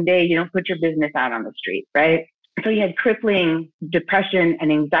back in the day, you don't put your business out on the street, right? So he had crippling depression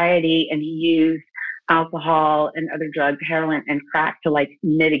and anxiety, and he used alcohol and other drugs, heroin and crack to like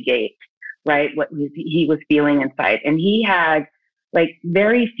mitigate, right, what he was feeling inside. And he had like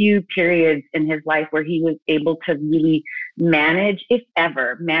very few periods in his life where he was able to really manage, if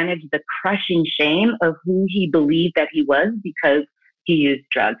ever, manage the crushing shame of who he believed that he was because he used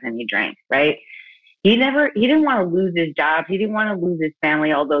drugs and he drank, right? He didn't want to lose his job. He didn't want to lose his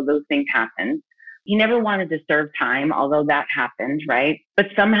family, although those things happened. He never wanted to serve time, although that happened, right? But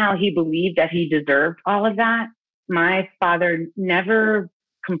somehow he believed that he deserved all of that. My father never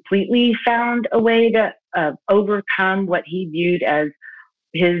completely found a way to overcome what he viewed as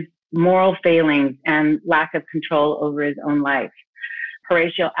his moral failings and lack of control over his own life.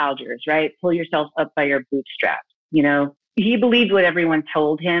 Horatio Alger's, right? Pull yourself up by your bootstraps. You know, he believed what everyone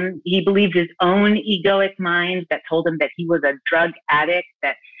told him. He believed his own egoic mind that told him that he was a drug addict,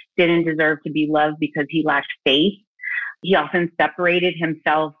 that didn't deserve to be loved because he lacked faith. He often separated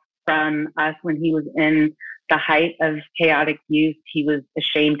himself from us when he was in the height of chaotic use. He was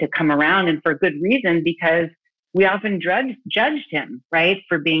ashamed to come around, and for good reason, because we often judged him, right,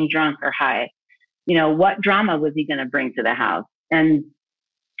 for being drunk or high. You know, what drama was he going to bring to the house? And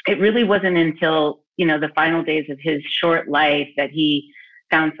it really wasn't until, you know, the final days of his short life that he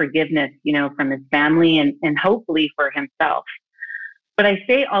found forgiveness, you know, from his family and hopefully for himself. But I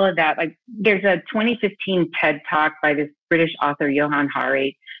say all of that, like there's a 2015 TED Talk by this British author, Johann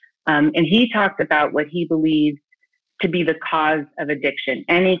Hari, and he talked about what he believes to be the cause of addiction,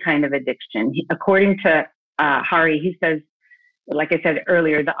 any kind of addiction. According to Hari, he says, like I said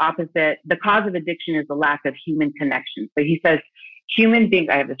earlier, the opposite, the cause of addiction is the lack of human connection. So he says, human beings,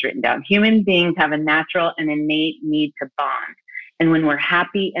 I have this written down, human beings have a natural and innate need to bond. And when we're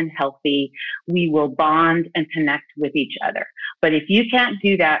happy and healthy, we will bond and connect with each other. But if you can't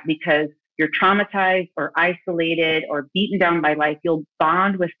do that because you're traumatized or isolated or beaten down by life, you'll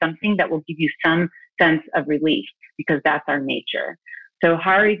bond with something that will give you some sense of relief because that's our nature. So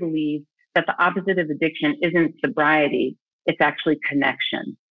Hari believes that the opposite of addiction isn't sobriety, it's actually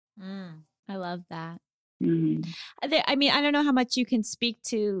connection. I love that. Mm. I mean, I don't know how much you can speak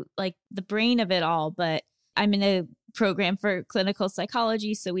to like the brain of it all, but I'm in a program for clinical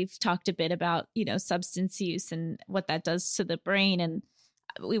psychology. So we've talked a bit about, substance use and what that does to the brain. And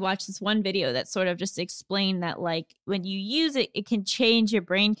we watched this one video that sort of just explained that like when you use it, it can change your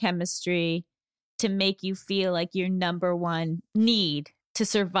brain chemistry to make you feel like your number one need to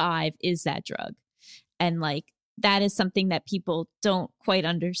survive is that drug. And like that is something that people don't quite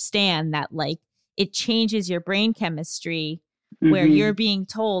understand, that like it changes your brain chemistry where you're being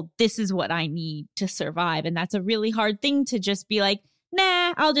told this is what I need to survive. And that's a really hard thing to just be like,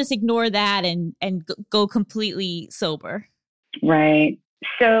 nah, I'll just ignore that and go completely sober. Right.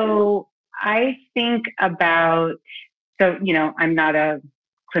 So I think about, I'm not a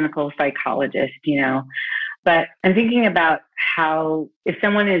clinical psychologist, but I'm thinking about how if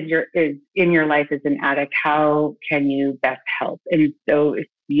someone is in your life as an addict, how can you best help? And so if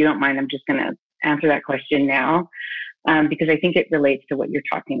you don't mind, I'm just going to answer that question now. Because I think it relates to what you're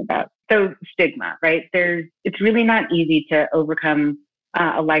talking about. So stigma, right? It's really not easy to overcome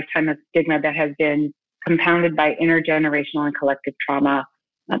a lifetime of stigma that has been compounded by intergenerational and collective trauma,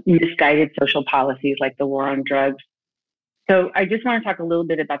 misguided social policies like the war on drugs. So I just want to talk a little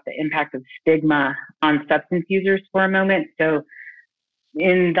bit about the impact of stigma on substance users for a moment. So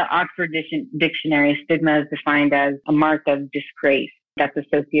in the Oxford Dictionary, stigma is defined as a mark of disgrace that's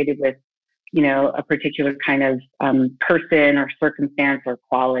associated with a particular kind of person or circumstance or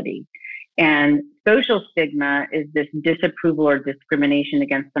quality. And social stigma is this disapproval or discrimination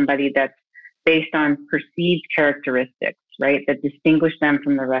against somebody that's based on perceived characteristics, right, that distinguish them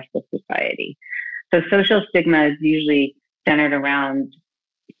from the rest of society. So social stigma is usually centered around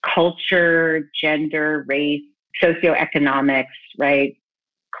culture, gender, race, socioeconomics, right,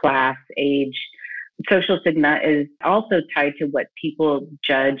 class, age. Social stigma is also tied to what people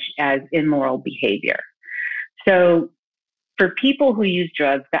judge as immoral behavior. So for people who use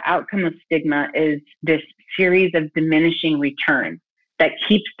drugs, the outcome of stigma is this series of diminishing returns that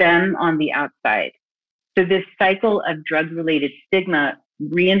keeps them on the outside. So this cycle of drug-related stigma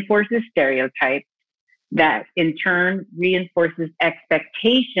reinforces stereotypes that in turn reinforces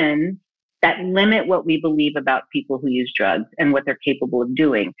expectations that limit what we believe about people who use drugs and what they're capable of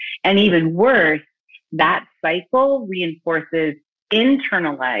doing. And even worse, that cycle reinforces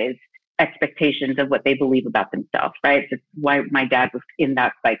internalized expectations of what they believe about themselves, right? That's why my dad was in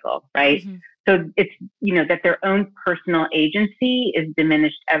that cycle, right? So it's, that their own personal agency is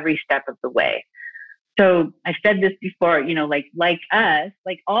diminished every step of the way. So I said this before, like us,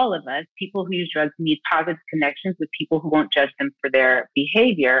 like all of us, people who use drugs need positive connections with people who won't judge them for their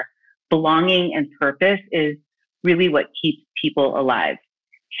behavior. Belonging and purpose is really what keeps people alive.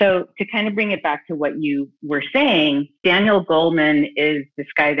 So to kind of bring it back to what you were saying, Daniel Goleman is this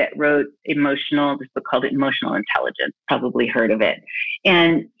guy that wrote this book called Emotional Intelligence, probably heard of it.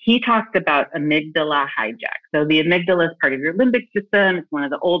 And he talks about amygdala hijack. So the amygdala is part of your limbic system. It's one of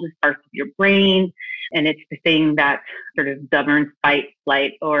the oldest parts of your brain. And it's the thing that sort of governs fight,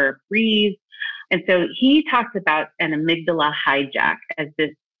 flight, or freeze. And so he talks about an amygdala hijack as this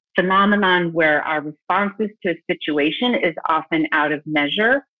phenomenon where our responses to a situation is often out of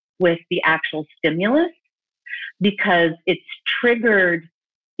measure with the actual stimulus because it's triggered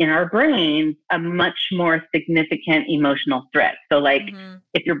in our brains a much more significant emotional threat. So like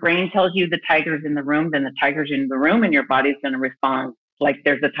if your brain tells you the tiger's in the room, then the tiger's in the room and your body's going to respond like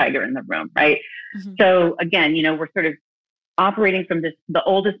there's a tiger in the room, right? So again, we're sort of operating from the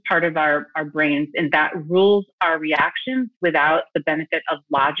oldest part of our brains, and that rules our reactions without the benefit of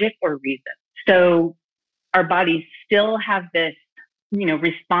logic or reason. So our bodies still have this,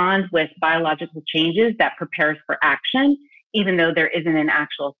 respond with biological changes that prepares for action, even though there isn't an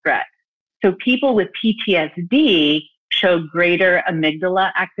actual threat. So people with PTSD show greater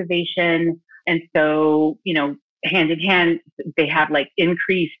amygdala activation. And so, hand in hand, they have like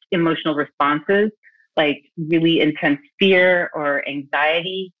increased emotional responses, like really intense fear or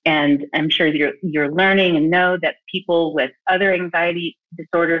anxiety. And I'm sure you're learning and know that people with other anxiety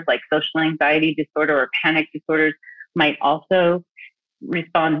disorders like social anxiety disorder or panic disorders might also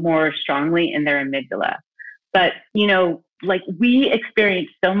respond more strongly in their amygdala. But, like we experience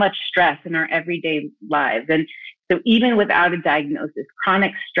so much stress in our everyday lives. And so even without a diagnosis,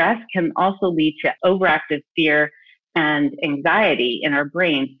 chronic stress can also lead to overactive fear and anxiety in our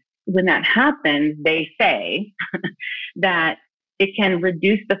brains. When that happens, they say that it can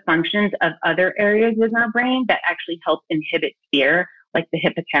reduce the functions of other areas in our brain that actually help inhibit fear, like the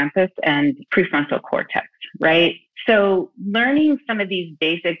hippocampus and prefrontal cortex, right? So learning some of these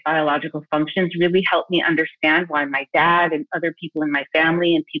basic biological functions really helped me understand why my dad and other people in my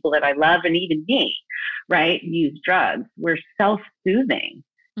family and people that I love and even me, right, use drugs. We're self-soothing,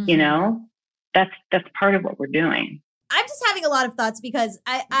 you know? That's part of what we're doing. I'm just having a lot of thoughts because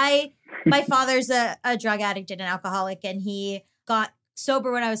my father's a drug addict and an alcoholic, and he got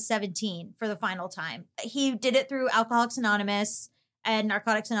sober when I was 17 for the final time. He did it through Alcoholics Anonymous and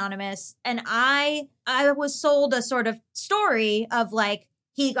Narcotics Anonymous. And I was sold a sort of story of like,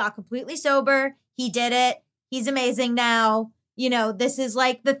 he got completely sober. He did it. He's amazing now. You know, this is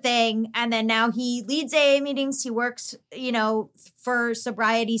like the thing. And then now he leads AA meetings. He works, you know, for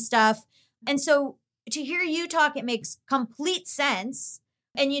sobriety stuff. And so to hear you talk, it makes complete sense.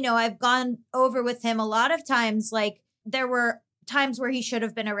 And, you know, I've gone over with him a lot of times, like there were times where he should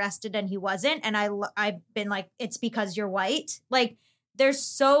have been arrested and he wasn't. And I've been like, it's because you're white. Like there's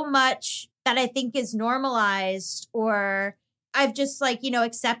so much that I think is normalized, or I've just like, you know,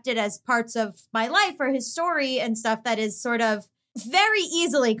 accepted as parts of my life or his story and stuff that is sort of very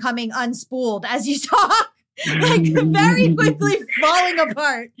easily coming unspooled as you talk. Like very quickly falling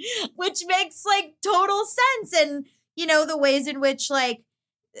apart, which makes like total sense. And, you know, the ways in which like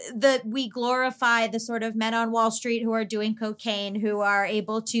we glorify the sort of men on Wall Street who are doing cocaine, who are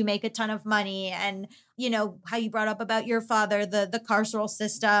able to make a ton of money. And, you know, how you brought up about your father, the carceral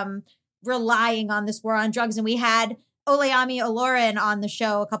system relying on this war on drugs. And we had Olayemi Olorin on the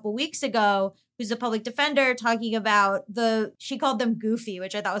show a couple weeks ago, who's a public defender, talking about she called them goofy,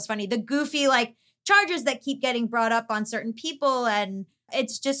 which I thought was funny. The goofy, like, charges that keep getting brought up on certain people. And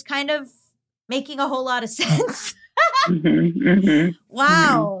it's just kind of making a whole lot of sense.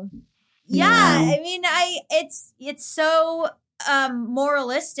 Wow. Yeah. I mean, it's so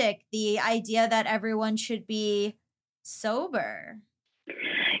moralistic, the idea that everyone should be sober.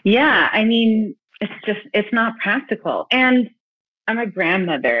 Yeah. I mean, it's not practical. And I'm a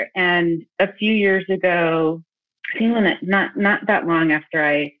grandmother, and a few years ago, not that long after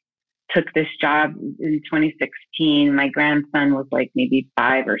I took this job in 2016, my grandson was like maybe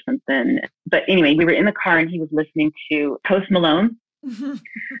 5 or something. But anyway, we were in the car and he was listening to Post Malone.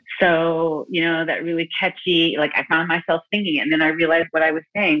 So, you know, that really catchy, like I found myself singing it. And then I realized what I was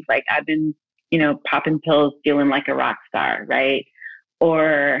saying. Like I've been, you know, popping pills, feeling like a rock star, right?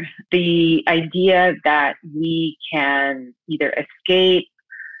 Or the idea that we can either escape,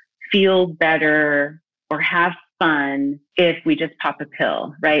 feel better, or have fun if we just pop a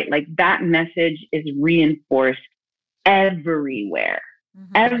pill, right? Like that message is reinforced everywhere,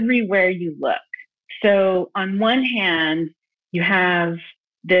 everywhere you look. So on one hand, you have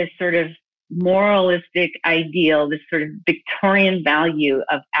this sort of moralistic ideal, this sort of Victorian value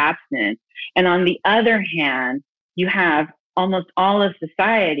of abstinence. And on the other hand, you have almost all of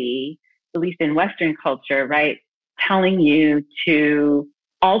society, at least in Western culture, right, telling you to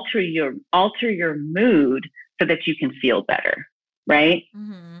alter your mood so that you can feel better, right?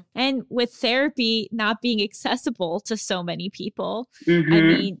 And with therapy not being accessible to so many people, I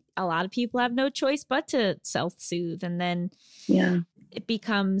mean, a lot of people have no choice but to self-soothe. And then it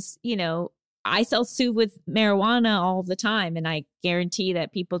becomes, you know, I self-soothe with marijuana all the time. And I guarantee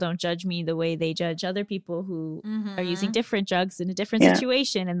that people don't judge me the way they judge other people who are using different drugs in a different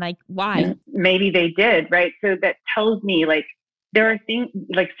situation. And like, why? Yeah. Maybe they did, right? So that tells me like, there are things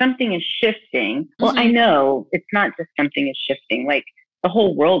like something is shifting. Well, I know it's not just something is shifting. Like the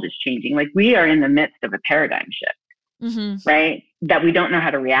whole world is changing. Like we are in the midst of a paradigm shift, right? That we don't know how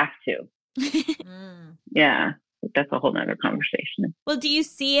to react to. Yeah. That's a whole nother conversation. Well, do you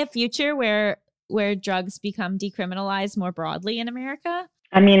see a future where drugs become decriminalized more broadly in America?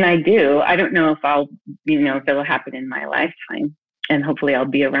 I mean, I do. I don't know if if it'll happen in my lifetime. And hopefully I'll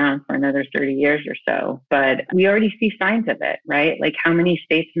be around for another 30 years or so. But we already see signs of it, right? Like how many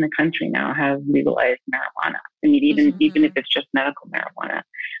states in the country now have legalized marijuana? I mean, even if it's just medical marijuana.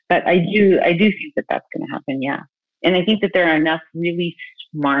 But I do think that that's going to happen, yeah. And I think that there are enough really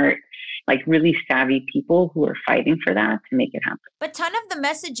smart, like really savvy people who are fighting for that to make it happen. But ton of the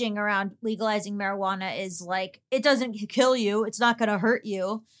messaging around legalizing marijuana is like, it doesn't kill you. It's not going to hurt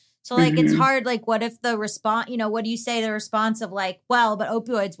you. So like, it's hard. Like, what if the response, you know, what do you say the response of like, well, but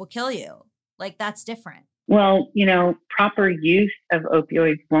opioids will kill you? Like, that's different. Well, you know, proper use of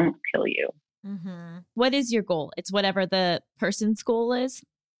opioids won't kill you. What is your goal? It's whatever the person's goal is.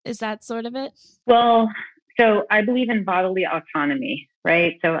 Is that sort of it? Well, so I believe in bodily autonomy,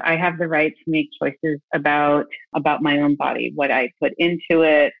 right? So I have the right to make choices about my own body, what I put into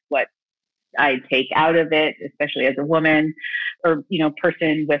it, what I take out of it, especially as a woman or,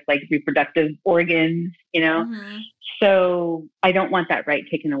 person with like reproductive organs, So I don't want that right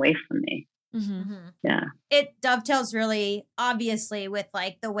taken away from me. Yeah. It dovetails really obviously with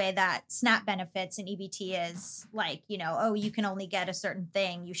like the way that SNAP benefits and EBT is like, you can only get a certain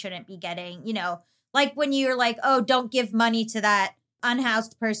thing. You shouldn't be getting, like when you're like, oh, don't give money to that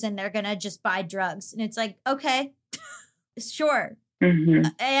unhoused person. They're going to just buy drugs. And it's like, okay, sure.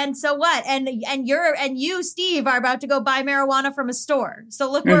 And so what? And you, Steve, are about to go buy marijuana from a store.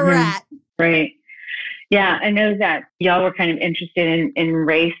 So look where we're at. Right. Yeah, I know that y'all were kind of interested in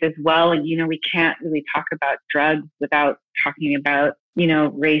race as well. And, we can't really talk about drugs without talking about,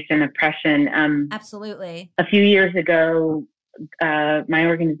 race and oppression. Absolutely. A few years ago, my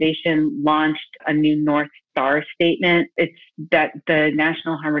organization launched a new North Star statement. It's that the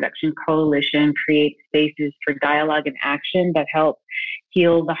National Harm Reduction Coalition creates spaces for dialogue and action that help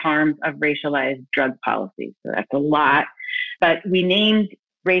heal the harms of racialized drug policies. So that's a lot. But we named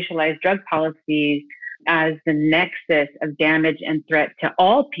racialized drug policies as the nexus of damage and threat to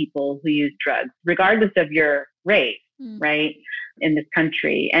all people who use drugs, regardless of your race, right, in this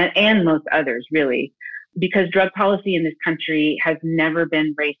country and most others, really. Because drug policy in this country has never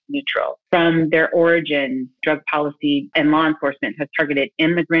been race neutral. From their origin, drug policy and law enforcement has targeted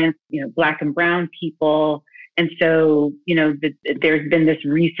immigrants, Black and brown people. And so, there's been this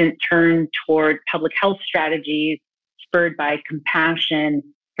recent turn toward public health strategies spurred by compassion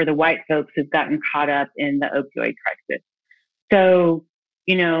for the white folks who've gotten caught up in the opioid crisis. So,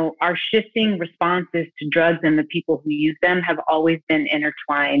 our shifting responses to drugs and the people who use them have always been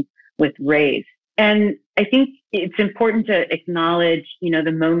intertwined with race. And I think it's important to acknowledge,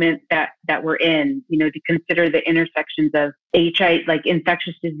 the moment that we're in, to consider the intersections of HIV, like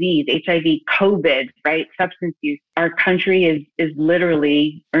infectious disease, HIV, COVID, right? Substance use. Our country is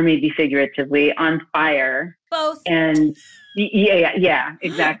literally, or maybe figuratively, on fire. Both. And yeah,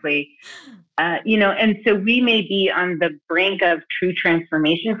 exactly. And so we may be on the brink of true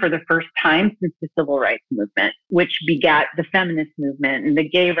transformation for the first time since the civil rights movement, which begat the feminist movement and the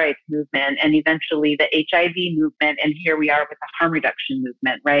gay rights movement and eventually the HIV movement. And here we are with the harm reduction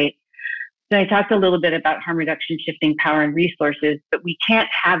movement, right? So I talked a little bit about harm reduction shifting power and resources, but we can't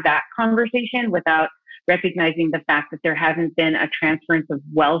have that conversation without recognizing the fact that there hasn't been a transference of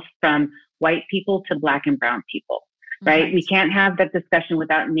wealth from white people to Black and brown people. Right? We can't have that discussion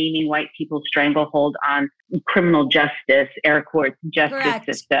without naming white people's stranglehold on criminal justice, air quotes, justice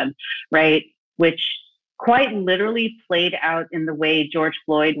system, right? Which quite literally played out in the way George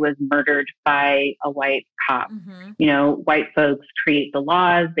Floyd was murdered by a white cop. White folks create the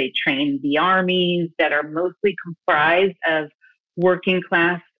laws, they train the armies that are mostly comprised of working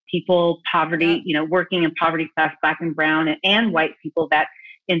class people, poverty, working and poverty class Black and brown and white people that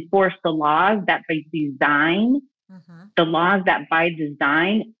enforce the laws that by design the laws that by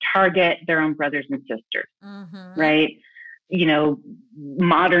design target their own brothers and sisters, right?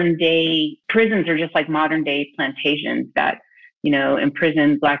 Modern day prisons are just like modern day plantations that,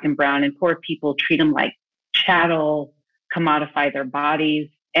 imprison Black and brown and poor people, treat them like chattel, commodify their bodies.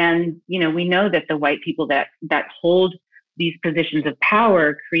 And, we know that the white people that hold these positions of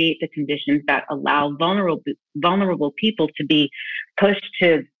power create the conditions that allow vulnerable people to be pushed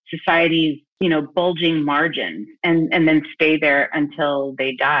to society's bulging margins and then stay there until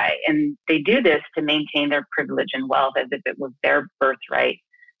they die. And they do this to maintain their privilege and wealth as if it was their birthright,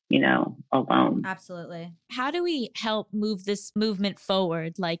 alone. Absolutely. How do we help move this movement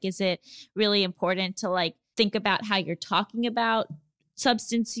forward? Like, is it really important to think about how you're talking about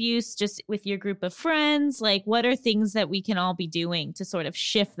substance use just with your group of friends? Like, what are things that we can all be doing to sort of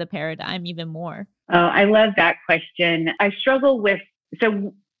shift the paradigm even more? Oh, I love that question. I struggle with,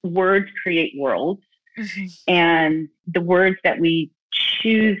 words create worlds, and the words that we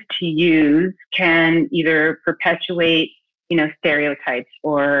choose to use can either perpetuate, stereotypes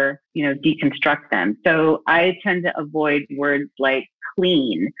or, deconstruct them. So I tend to avoid words like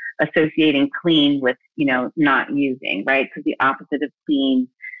clean, associating clean with, not using, right? Because the opposite of clean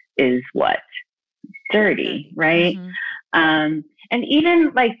is what? Dirty, right? And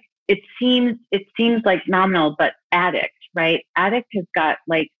even it seems like nominal, but addict, right? Addict has got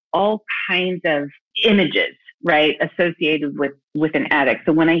all kinds of images, right, associated with an addict.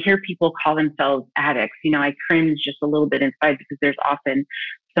 So when I hear people call themselves addicts, I cringe just a little bit inside because there's often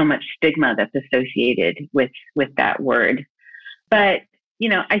so much stigma that's associated with that word. But,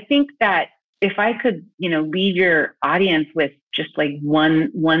 I think that if I could, leave your audience with just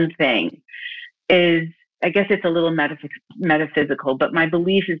one thing is, I guess it's a little metaphysical, but my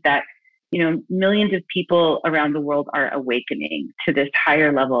belief is that millions of people around the world are awakening to this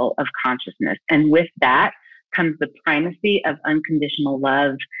higher level of consciousness. And with that comes the primacy of unconditional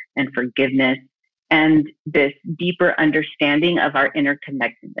love and forgiveness and this deeper understanding of our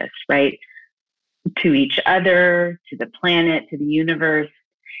interconnectedness, right? To each other, to the planet, to the universe.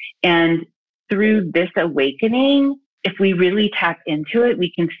 And through this awakening, if we really tap into it,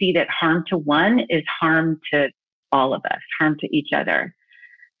 we can see that harm to one is harm to all of us, harm to each other.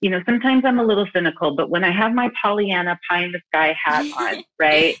 Sometimes I'm a little cynical, but when I have my Pollyanna pie in the sky hat on,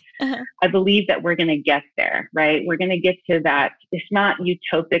 right, I believe that we're going to get there, right? We're going to get to that, if not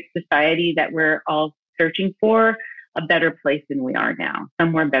utopic society that we're all searching for, a better place than we are now,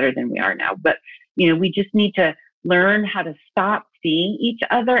 somewhere better than we are now. But, we just need to learn how to stop seeing each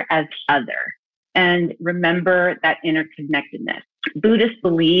other as other and remember that interconnectedness. Buddhists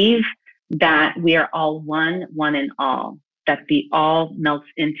believe that we are all one in all, that the all melts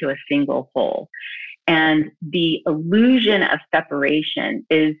into a single whole. And the illusion of separation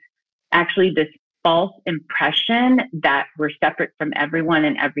is actually this false impression that we're separate from everyone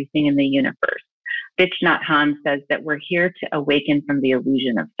and everything in the universe. Thich Nhat Hanh says that we're here to awaken from the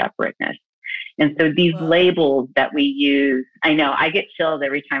illusion of separateness. And so these labels that we use, I know I get chills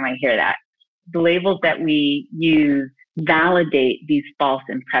every time I hear that. The labels that we use validate these false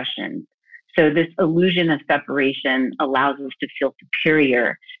impressions. So this illusion of separation allows us to feel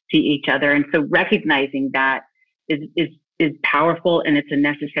superior to each other. And so recognizing that is powerful, and it's a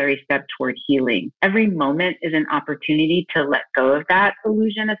necessary step toward healing. Every moment is an opportunity to let go of that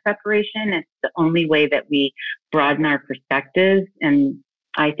illusion of separation. It's the only way that we broaden our perspectives. And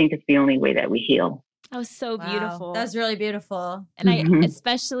I think it's the only way that we heal. That was so beautiful. That was really beautiful. And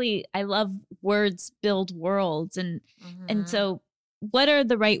I love words build worlds. And so what are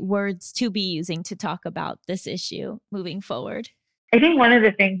the right words to be using to talk about this issue moving forward? I think one of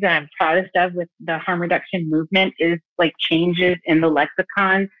the things that I'm proudest of with the harm reduction movement is like changes in the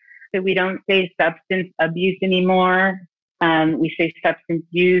lexicon. So we don't say substance abuse anymore. We say substance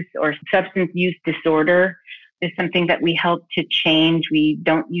use, or substance use disorder is something that we help to change. We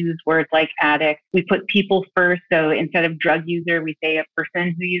don't use words like addict. We put people first. So instead of drug user, we say a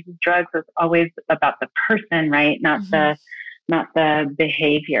person who uses drugs. So it's always about the person, right? Not the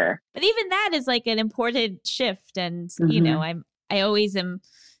behavior. But even that is like an important shift. And, I always am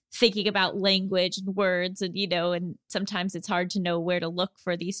thinking about language and words and, and sometimes it's hard to know where to look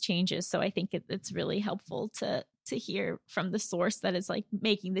for these changes. So I think it's really helpful to hear from the source that is like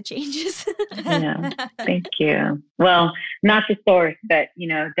making the changes. Yeah, thank you. Well, not the source, but,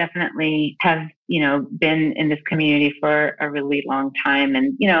 definitely have, been in this community for a really long time.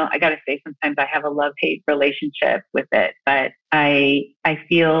 And, I got to say, sometimes I have a love-hate relationship with it, but I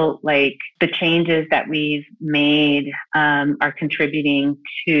feel like the changes that we've made are contributing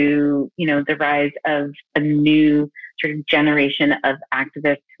to, the rise of a new sort of generation of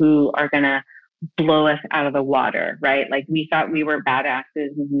activists who are going to blow us out of the water, right? Like we thought we were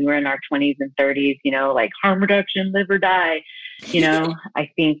badasses when we were in our 20s and 30s, like harm reduction, live or die. I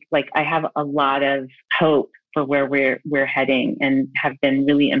think like I have a lot of hope for where we're heading, and have been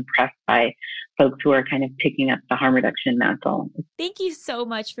really impressed by folks who are kind of picking up the harm reduction mantle. Thank you so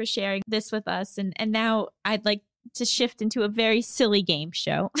much for sharing this with us. And now I'd like to shift into a very silly game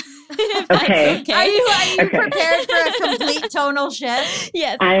show. Okay. Are you prepared for a complete tonal shift?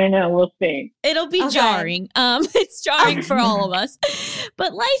 Yes. I don't know. We'll see. It'll be jarring. It's jarring for all of us.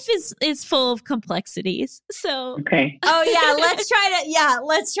 But life is full of complexities. So okay. Oh yeah,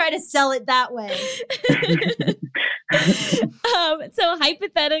 let's try to sell it that way. So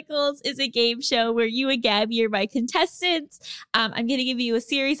Hypotheticals is a game show where you and Gabby are my contestants. I'm going to give you a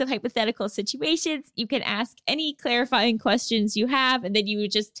series of hypothetical situations. You can ask any clarifying questions you have, and then you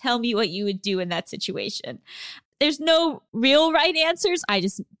would just tell me what you would do in that situation. There's no real right answers. I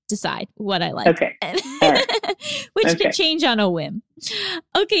just decide what I like. Okay. Which can change on a whim.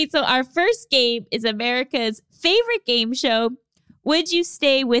 Okay, so our first game is America's favorite game show. Would you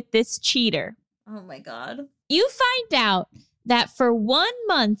stay with this cheater? Oh my God. You find out that for 1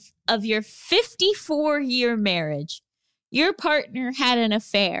 month of your 54-year marriage, your partner had an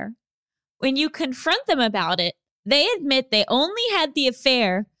affair. When you confront them about it, they admit they only had the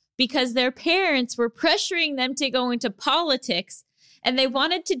affair because their parents were pressuring them to go into politics, and they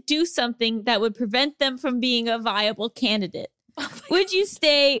wanted to do something that would prevent them from being a viable candidate. Would you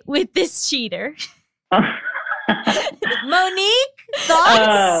stay with this cheater? Monique,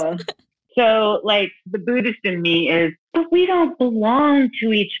 thoughts? So, like, the Buddhist in me is, but we don't belong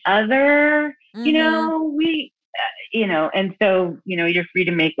to each other. And so, you're free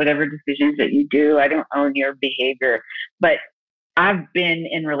to make whatever decisions that you do. I don't own your behavior. But I've been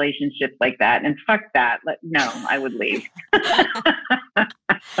in relationships like that, and fuck that. No, I would leave.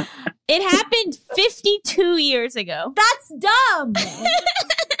 It happened 52 years ago. That's dumb.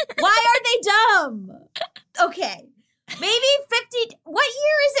 Why are they dumb? Okay. Maybe 50. What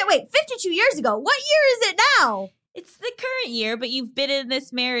year is it? Wait, 52 years ago. What year is it now? It's the current year, but you've been in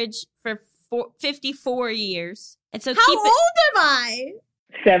this marriage for 54 years. And so How keep old it. am I?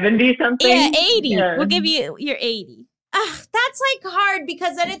 70 something? Yeah, 80. Yeah. We'll give you your 80. That's like hard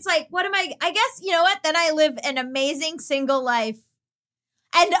because then it's like, what am I guess, you know what? Then I live an amazing single life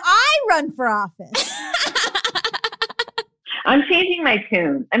and I run for office. I'm changing my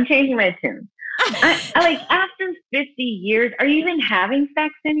tune. I like after 50 years, are you even having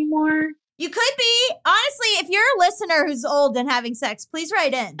sex anymore? You could be. Honestly, if you're a listener who's old and having sex, please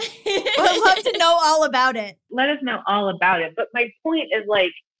write in. I'd love to know all about it. Let us know all about it. But my point is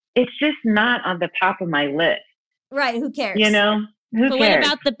like, it's just not on the top of my list. Right. Who cares? You know? Who But cares? what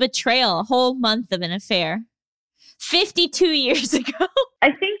about the betrayal? A whole month of an affair. 52 years ago.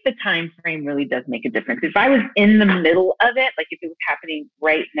 I think the time frame really does make a difference. If I was in the middle of it, like if it was happening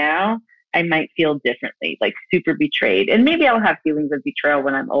right now, I might feel differently, like super betrayed. And maybe I'll have feelings of betrayal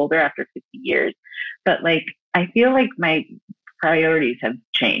when I'm older after 50 years. But like, I feel like my priorities have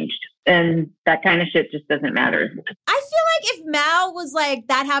changed and that kind of shit just doesn't matter. I feel like if Mal was like,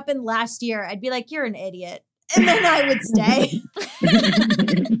 that happened last year, I'd be like, you're an idiot. And then I would stay.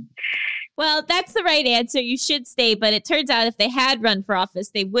 Well, that's the right answer. You should stay. But it turns out if they had run for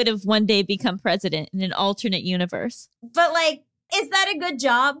office, they would have one day become president in an alternate universe. But like, is that a good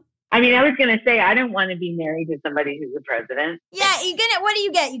job? I mean, I was going to say, I don't want to be married to somebody who's a president. Yeah, you get it. What do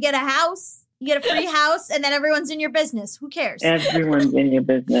you get? You get a house, you get a free house, and then everyone's in your business. Who cares? Everyone's in your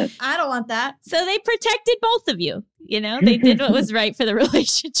business. I don't want that. So they protected both of you. You know, they did what was right for the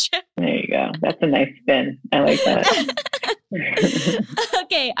relationship. There you go. That's a nice spin. I like that.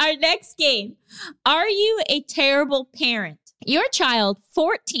 Okay, our next game. Are you a terrible parent? Your child,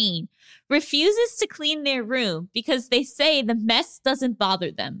 14, refuses to clean their room because they say the mess doesn't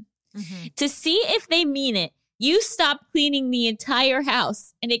bother them. Mm-hmm. To see if they mean it, you stop cleaning the entire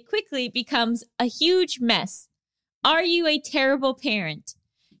house and it quickly becomes a huge mess. Are you a terrible parent?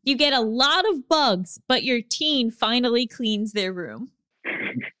 You get a lot of bugs, but your teen finally cleans their room.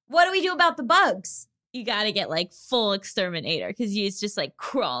 What do we do about the bugs? You got to get like full exterminator because it's just like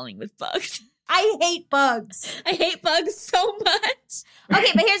crawling with bugs. I hate bugs. I hate bugs so much.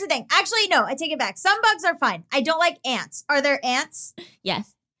 Okay, but here's the thing. Actually, no, I take it back. Some bugs are fine. I don't like ants. Are there ants?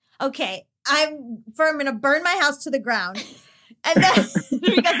 Yes. Okay, I'm going to burn my house to the ground. And then,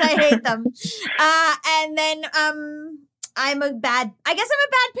 because I hate them. And then, I guess I'm a bad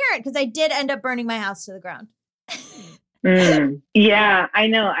parent because I did end up burning my house to the ground. Yeah, I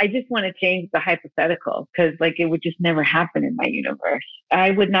know. I just want to change the hypothetical because like it would just never happen in my universe.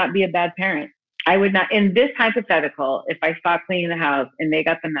 I would not be a bad parent. I would not. In this hypothetical, if I stopped cleaning the house and they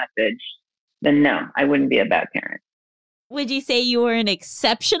got the message, then no, I wouldn't be a bad parent. Would you say you were an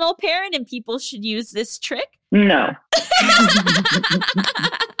exceptional parent and people should use this trick? No.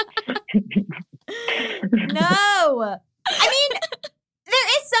 No. I mean, there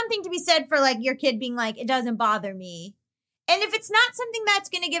is something to be said for like your kid being like, it doesn't bother me. And if it's not something that's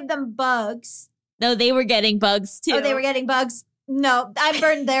going to give them bugs. No, they were getting bugs too. Oh, they were getting bugs? No, I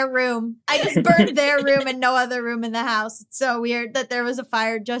burned their room. I just burned their room and no other room in the house. It's so weird that there was a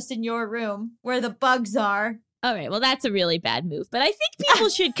fire just in your room where the bugs are. All right, well, that's a really bad move. But I think people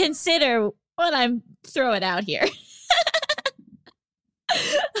should consider what I'm throwing out here.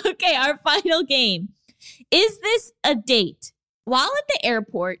 Okay, our final game. Is this a date? While at the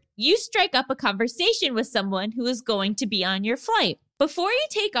airport, you strike up a conversation with someone who is going to be on your flight. Before you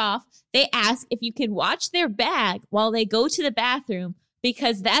take off, they ask if you can watch their bag while they go to the bathroom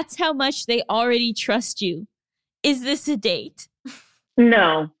because that's how much they already trust you. Is this a date?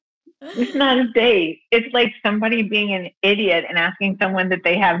 No. It's not a date. It's like somebody being an idiot and asking someone that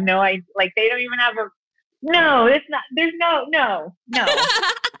they have no idea. Like they don't even have a. No, it's not. There's no.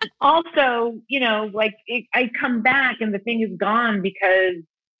 Also, you know, like I come back and the thing is gone because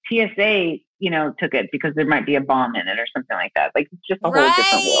TSA, you know, took it because there might be a bomb in it or something like that. Like it's just a whole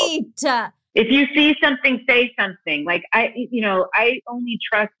different world. If you see something, say something. Like I only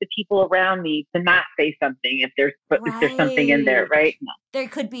trust the people around me to not say something if there's something in there, right? No. There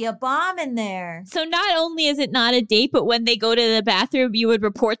could be a bomb in there. So not only is it not a date, but when they go to the bathroom, you would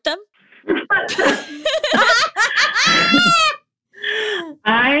report them?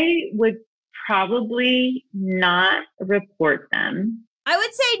 I would probably not report them. I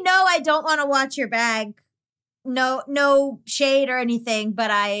would say no, I don't want to watch your bag. no shade or anything, but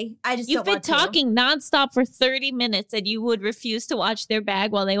I just You've don't been want to. talking nonstop for 30 minutes and you would refuse to watch their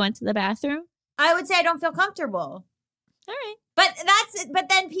bag while they went to the bathroom? I would say I don't feel comfortable. All right. But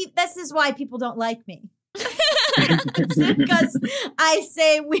then this is why people don't like me. Because I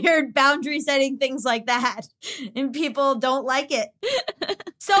say weird boundary setting things like that and people don't like it.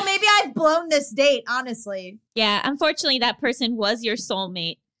 So maybe I've blown this date, honestly. Yeah, unfortunately, that person was your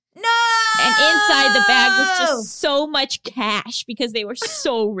soulmate. No! And inside the bag was just so much cash because they were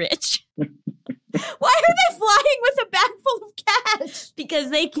so rich. Why are they flying with a bag full of cash? Because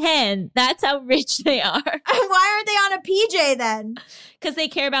they can. That's how rich they are. And why aren't they on a PJ then? Because they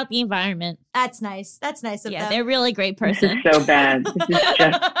care about the environment. That's nice. That's nice of Yeah, them. they're a really great This person. is so bad. This is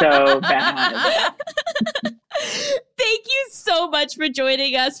just so bad. Thank you so much for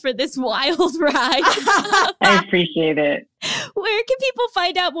joining us for this wild ride. I appreciate it. Where can people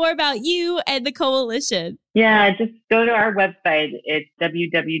find out more about you and the coalition? Yeah, just go to our website. It's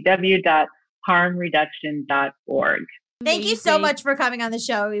www.harmreduction.org. Thank you so Amazing. much for coming on the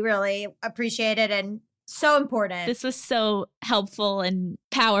show. We really appreciate it and so important. This was so helpful and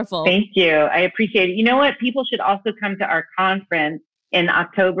powerful. Thank you. I appreciate it. You know what? People should also come to our conference in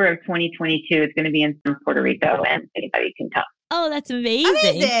October of 2022. It's going to be in Puerto Rico, and anybody can come. Oh, that's amazing.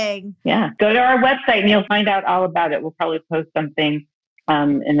 Amazing. Yeah, go to our website and you'll find out all about it. We'll probably post something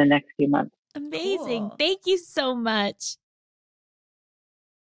in the next few months. Amazing. Cool. Thank you so much.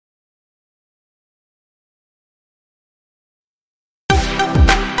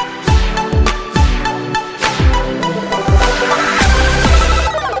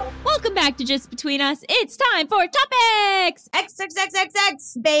 Welcome back to Just Between Us. It's time for topics.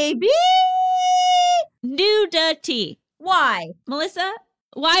 XXXXX, baby. Nudity. Why? Melissa,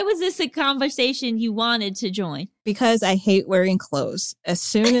 why was this a conversation you wanted to join? Because I hate wearing clothes. As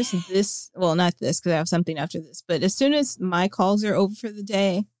soon as this, well, not this, because I have something after this, but as soon as my calls are over for the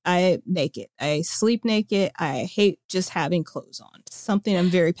day, I'm naked. I sleep naked. I hate just having clothes on. It's something I'm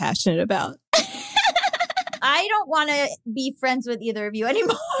very passionate about. I don't want to be friends with either of you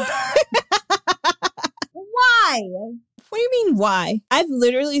anymore. Why? What do you mean, why? I've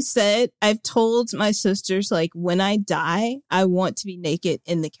told my sisters, like, when I die, I want to be naked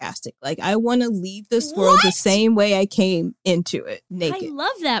in the casket. Like, I want to leave this world the What? same way I came into it, I naked.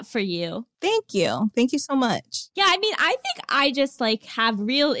 love that for you. Thank you. Thank you so much. Yeah, I mean, I think I just have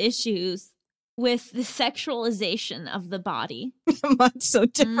real issues with the sexualization of the body. That's so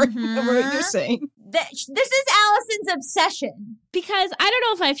different than what you're Mhm. saying. This is Allison's obsession. Because I don't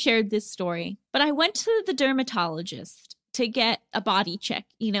know if I've shared this story, but I went to the dermatologist to get a body check,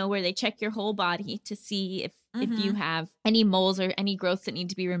 where they check your whole body to see if you have any moles or any growths that need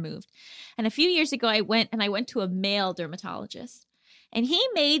to be removed. And a few years ago, I went to a male dermatologist, and he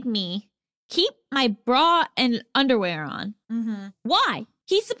made me keep my bra and underwear on. Mm-hmm. Why?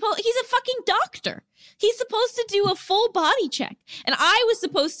 He's a fucking doctor. He's supposed to do a full body check. And I was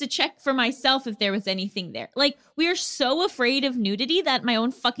supposed to check for myself if there was anything there. Like, we are so afraid of nudity that my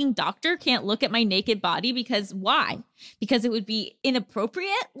own fucking doctor can't look at my naked body because why? Because it would be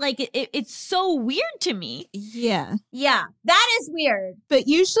inappropriate? Like, it's so weird to me. Yeah. Yeah, that is weird. But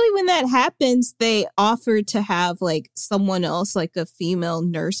usually when that happens, they offer to have like someone else, like a female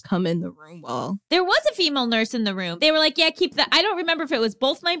nurse, come in the room while. There was a female nurse in the room. They were like, yeah, keep that. I don't remember if it was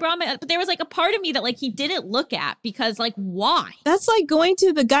both my bra, but there was like a part of me that he didn't look at because why? That's like going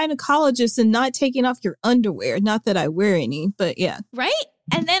to the gynecologist and not taking off your underwear. Not that I wear any, but yeah. Right?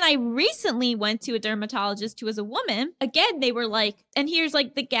 And then I recently went to a dermatologist who was a woman. Again, they were like, and here's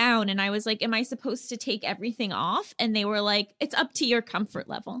the gown. And I was like, am I supposed to take everything off? And they were like, it's up to your comfort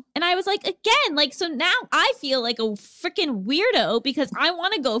level. And I was like, again, so now I feel like a freaking weirdo because I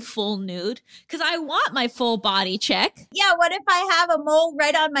want to go full nude because I want my full body check. Yeah, what if I have a mole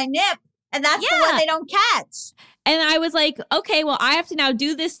right on my nip and that's the one they don't catch? And I was like, okay, well, I have to now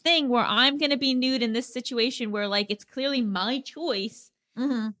do this thing where I'm going to be nude in this situation where it's clearly my choice.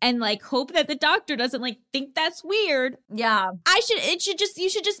 Mm-hmm. And hope that the doctor doesn't think that's weird. Yeah. You should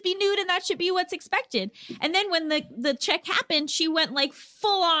just be nude and that should be what's expected. And then when the check happened, she went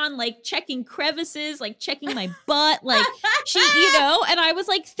full on checking crevices, checking my butt, she, and I was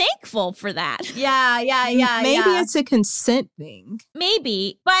thankful for that. Yeah. Maybe it's a consent thing.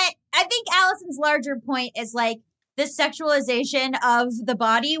 Maybe. But I think Allison's larger point is the sexualization of the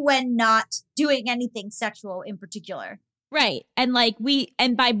body when not doing anything sexual in particular. Right. And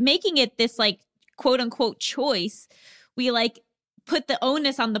and by making it this quote unquote choice, we put the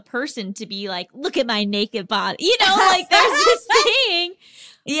onus on the person to be look at my naked body. There's this thing.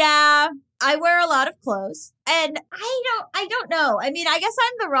 Yeah. I wear a lot of clothes, and I don't know. I mean, I guess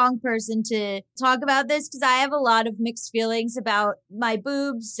I'm the wrong person to talk about this because I have a lot of mixed feelings about my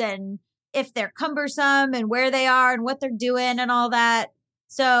boobs and if they're cumbersome and where they are and what they're doing and all that.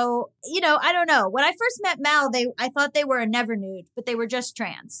 So, I don't know. When I first met Mal, I thought they were a never nude, but they were just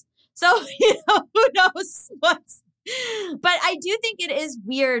trans. So, who knows what's. But I do think it is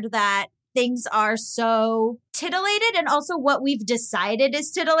weird that things are so titillated, and also what we've decided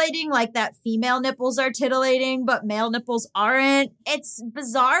is titillating, like that female nipples are titillating, but male nipples aren't. It's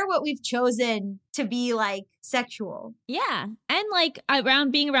bizarre what we've chosen to be like sexual. Yeah. And like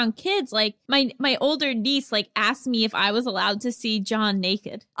being around kids, like my older niece like asked me if I was allowed to see John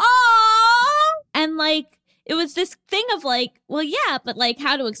naked. Oh, and like it was this thing of like, well, yeah, but like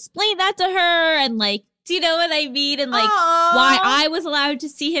how to explain that to her, and like, do you know what I mean? And like why I was allowed to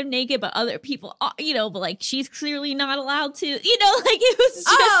see him naked, but other people, but like she's clearly not allowed to, like it was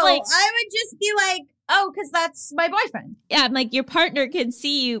just like. I would just be like, oh, because that's my boyfriend. Yeah, I'm like, your partner can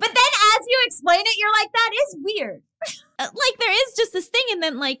see you. But then as you explain it, you're like, that is weird. Like there is just this thing. And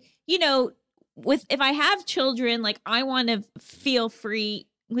then like, if I have children, like I want to feel free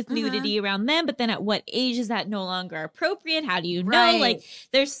with nudity around them, but then at what age is that no longer appropriate? How do you know? Right. Like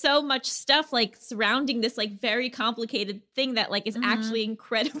there's so much stuff like surrounding this like very complicated thing that like is actually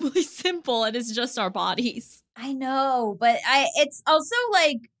incredibly simple, and it's just our bodies. I know, but it's also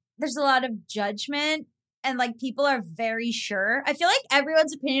like there's a lot of judgment, and like people are very sure. I feel like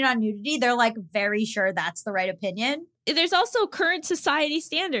everyone's opinion on nudity, they're like very sure that's the right opinion. There's also current society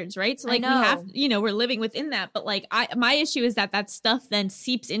standards, right? So like we have, we're living within that. But like my issue is that stuff then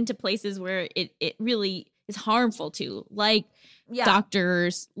seeps into places where it really is harmful to, like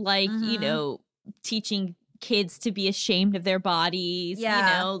doctors, like, teaching kids to be ashamed of their bodies,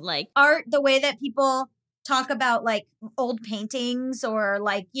 like art, the way that people talk about like old paintings, or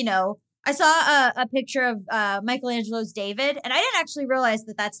like, I saw a picture of Michelangelo's David, and I didn't actually realize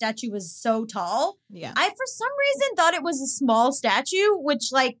that statue was so tall. Yeah. I, for some reason, thought it was a small statue,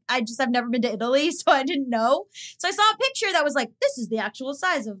 which, like, I've never been to Italy, so I didn't know. So I saw a picture that was like, this is the actual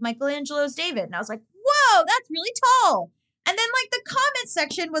size of Michelangelo's David. And I was like, whoa, that's really tall. And then, like, the comment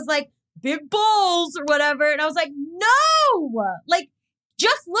section was like, big balls or whatever. And I was like, no! Like,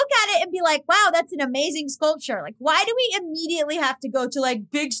 just look at it and be like, wow, that's an amazing sculpture. Like, why do we immediately have to go to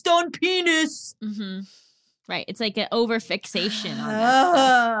like big stone penis? Mm-hmm. Right. It's like an over fixation on that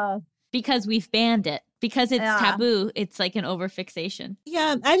stuff. Because we've banned it. Because it's taboo. It's like an over fixation.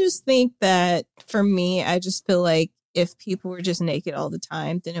 Yeah. I just think that for me, I just feel like if people were just naked all the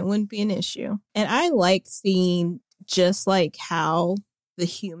time, then it wouldn't be an issue. And I like seeing just like how the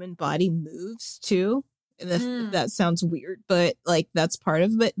human body moves too. That sounds weird, but like that's part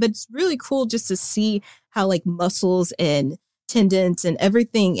of it. But it's really cool just to see how like muscles and tendons and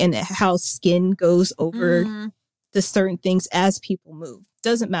everything, and how skin goes over the certain things as people move.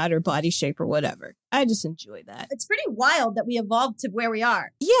 Doesn't matter body shape or whatever. I just enjoy that. It's pretty wild that we evolved to where we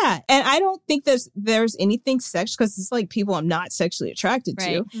are. Yeah, and I don't think there's anything sexual, because it's like people I'm not sexually attracted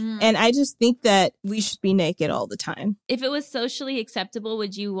to. And I just think that we should be naked all the time. If it was socially acceptable,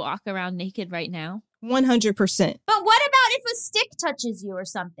 would you walk around naked right now? 100%. But what about if a stick touches you or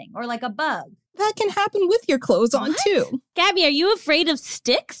something, or like a bug? That can happen with your clothes on too. Gabby, are you afraid of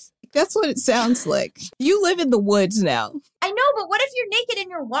sticks? That's what it sounds like. You live in the woods now. I know, but what if you're naked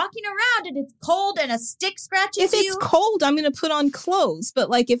and you're walking around and it's cold and a stick scratches you? If it's cold, I'm going to put on clothes. But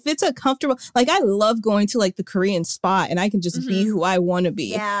like if it's a comfortable, like I love going to like the Korean spa, and I can just be who I want to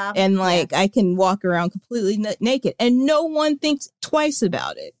be. Yeah. And like I can walk around completely naked and no one thinks twice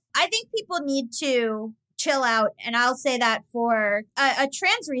about it. I think people need to chill out, and I'll say that for a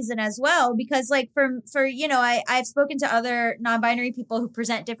trans reason as well, because like for I've spoken to other non-binary people who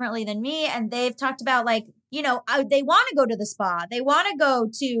present differently than me, and they've talked about like, they want to go to the spa, they want to go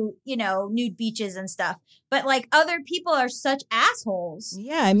to, nude beaches and stuff, but like other people are such assholes.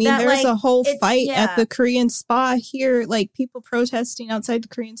 Yeah, I mean, there's a whole fight at the Korean spa here, like people protesting outside the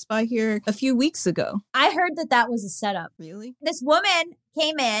Korean spa here a few weeks ago. I heard that was a setup. Really? This woman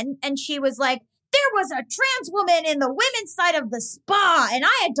came in and she was like, there was a trans woman in the women's side of the spa, and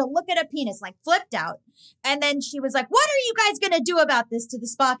I had to look at a penis, like flipped out. And then she was like, what are you guys going to do about this to the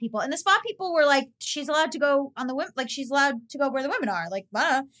spa people? And the spa people were like, she's allowed to go on the women, like she's allowed to go where the women are, like,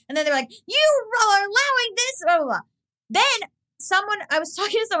 and then they're like, you are allowing this, blah, blah, blah. Then I was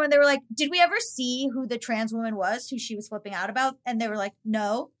talking to someone, they were like, did we ever see who the trans woman was, who she was flipping out about? And they were like,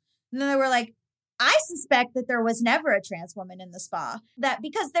 no. And then they were like, I suspect that there was never a trans woman in the spa, that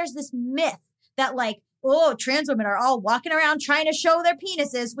because there's this myth that like, oh, trans women are all walking around trying to show their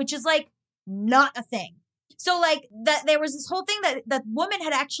penises, which is like not a thing. So like that there was this whole thing that the woman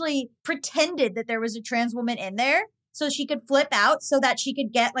had actually pretended that there was a trans woman in there so she could flip out so that she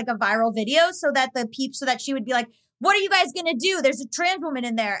could get like a viral video so that she would be like, what are you guys going to do? There's a trans woman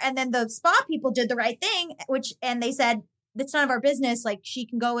in there. And then the spa people did the right thing, and they said, it's none of our business. Like, she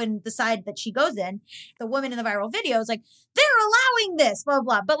can go in the side that she goes in. The woman in the viral video is like, they're allowing this, blah, blah,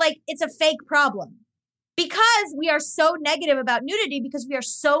 blah. But like, it's a fake problem. Because we are so negative about nudity, because we are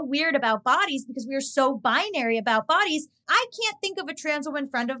so weird about bodies, because we are so binary about bodies, I can't think of a trans woman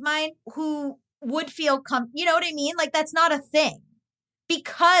friend of mine who would feel, you know what I mean? Like, that's not a thing.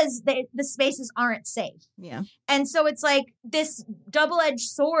 Because the spaces aren't safe. Yeah. And so it's like this double-edged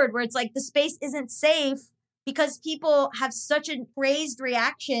sword where it's like the space isn't safe because people have such a praised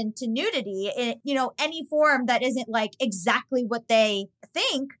reaction to nudity in, you know, any form that isn't like exactly what they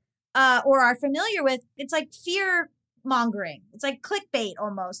think or are familiar with. It's like fear mongering. It's like clickbait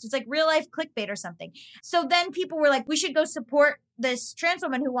almost. It's like real life clickbait or something. So then people were like, we should go support this trans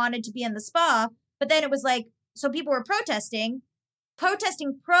woman who wanted to be in the spa. But then it was like, so people were protesting pro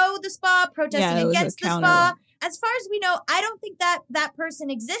the spa, protesting against the spa. As far as we know, I don't think that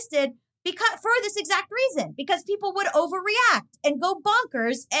person existed because for this exact reason, because people would overreact and go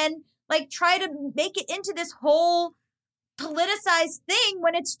bonkers and like try to make it into this whole politicized thing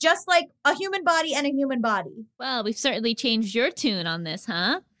when it's just like a human body and a human body. Well, we've certainly changed your tune on this,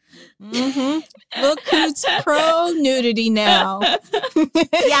 huh? Mm-hmm. Look who's pro nudity now.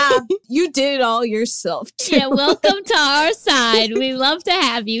 Yeah. You did it all yourself, too. Yeah, welcome to our side. We love to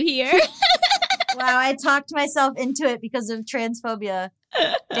have you here. Wow, I talked myself into it because of transphobia.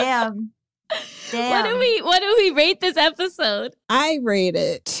 Damn. What do we rate this episode? I rate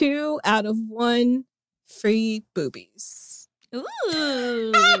it 2 out of 1 free boobies.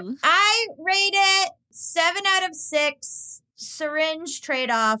 Ooh. I rate it 7 out of 6 syringe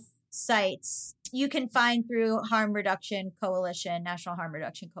trade-off sites you can find through Harm Reduction Coalition, National Harm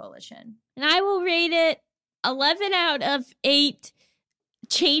Reduction Coalition. And I will rate it 11 out of 8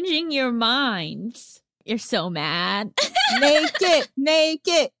 changing your minds. You're so mad. Naked. Now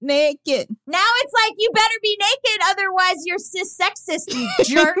it's like, you better be naked, otherwise you're cis-sexist, you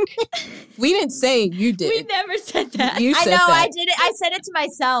jerk. We didn't say it, you did. We never said that. You I said know, that. I did it. I said it to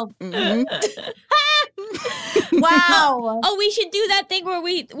myself. Mm-hmm. Wow. Oh, we should do that thing where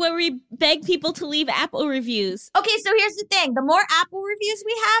we beg people to leave Apple reviews. Okay, so here's the thing. The more Apple reviews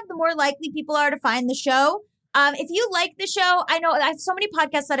we have, the more likely people are to find the show. If you like the show, I know I have so many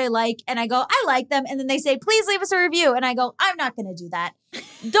podcasts that I like, and I go, I like them. And then they say, please leave us a review. And I go, I'm not going to do that.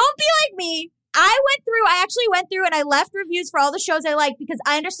 Don't be like me. I actually went through and I left reviews for all the shows I like because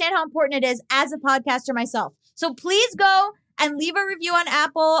I understand how important it is as a podcaster myself. So please go and leave a review on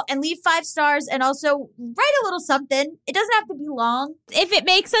Apple and leave 5 stars and also write a little something. It doesn't have to be long. If it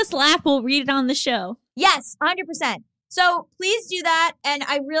makes us laugh, we'll read it on the show. Yes, 100%. So please do that. And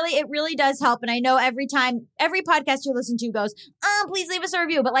it really does help. And I know every podcast you listen to goes, please leave us a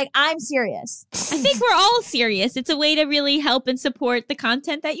review. But like, I'm serious. I think we're all serious. It's a way to really help and support the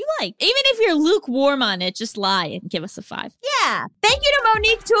content that you like. Even if you're lukewarm on it, just lie and give us a 5. Yeah. Thank you to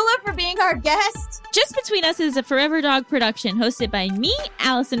Monique Tula for being our guest. Just Between Us is a Forever Dog production hosted by me,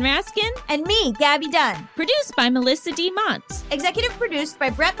 Allison Raskin, And me, Gabby Dunn. produced by Melissa D. Montz. Executive produced by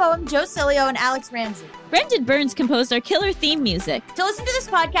Brett Boehm, Joe Cilio, and Alex Ramsey. Brendan Burns composed our killer theme music. To listen to this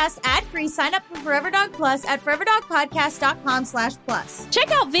podcast ad-free, sign up for Forever Dog Plus at foreverdogpodcast.com/plus. Check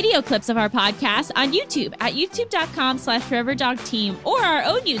out video clips of our podcast on YouTube at youtube.com/foreverdogteam or our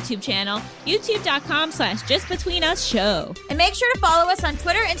own YouTube channel, youtube.com/justbetweenusshow. And make sure to follow us on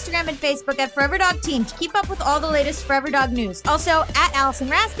Twitter, Instagram, and Facebook at Forever Dog Team to keep up with all the latest Forever Dog news. Also, at Allison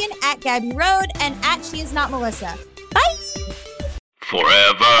Raskin, at Gabby Road, and at She Is Not Melissa. Bye!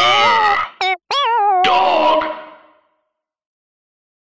 Forever.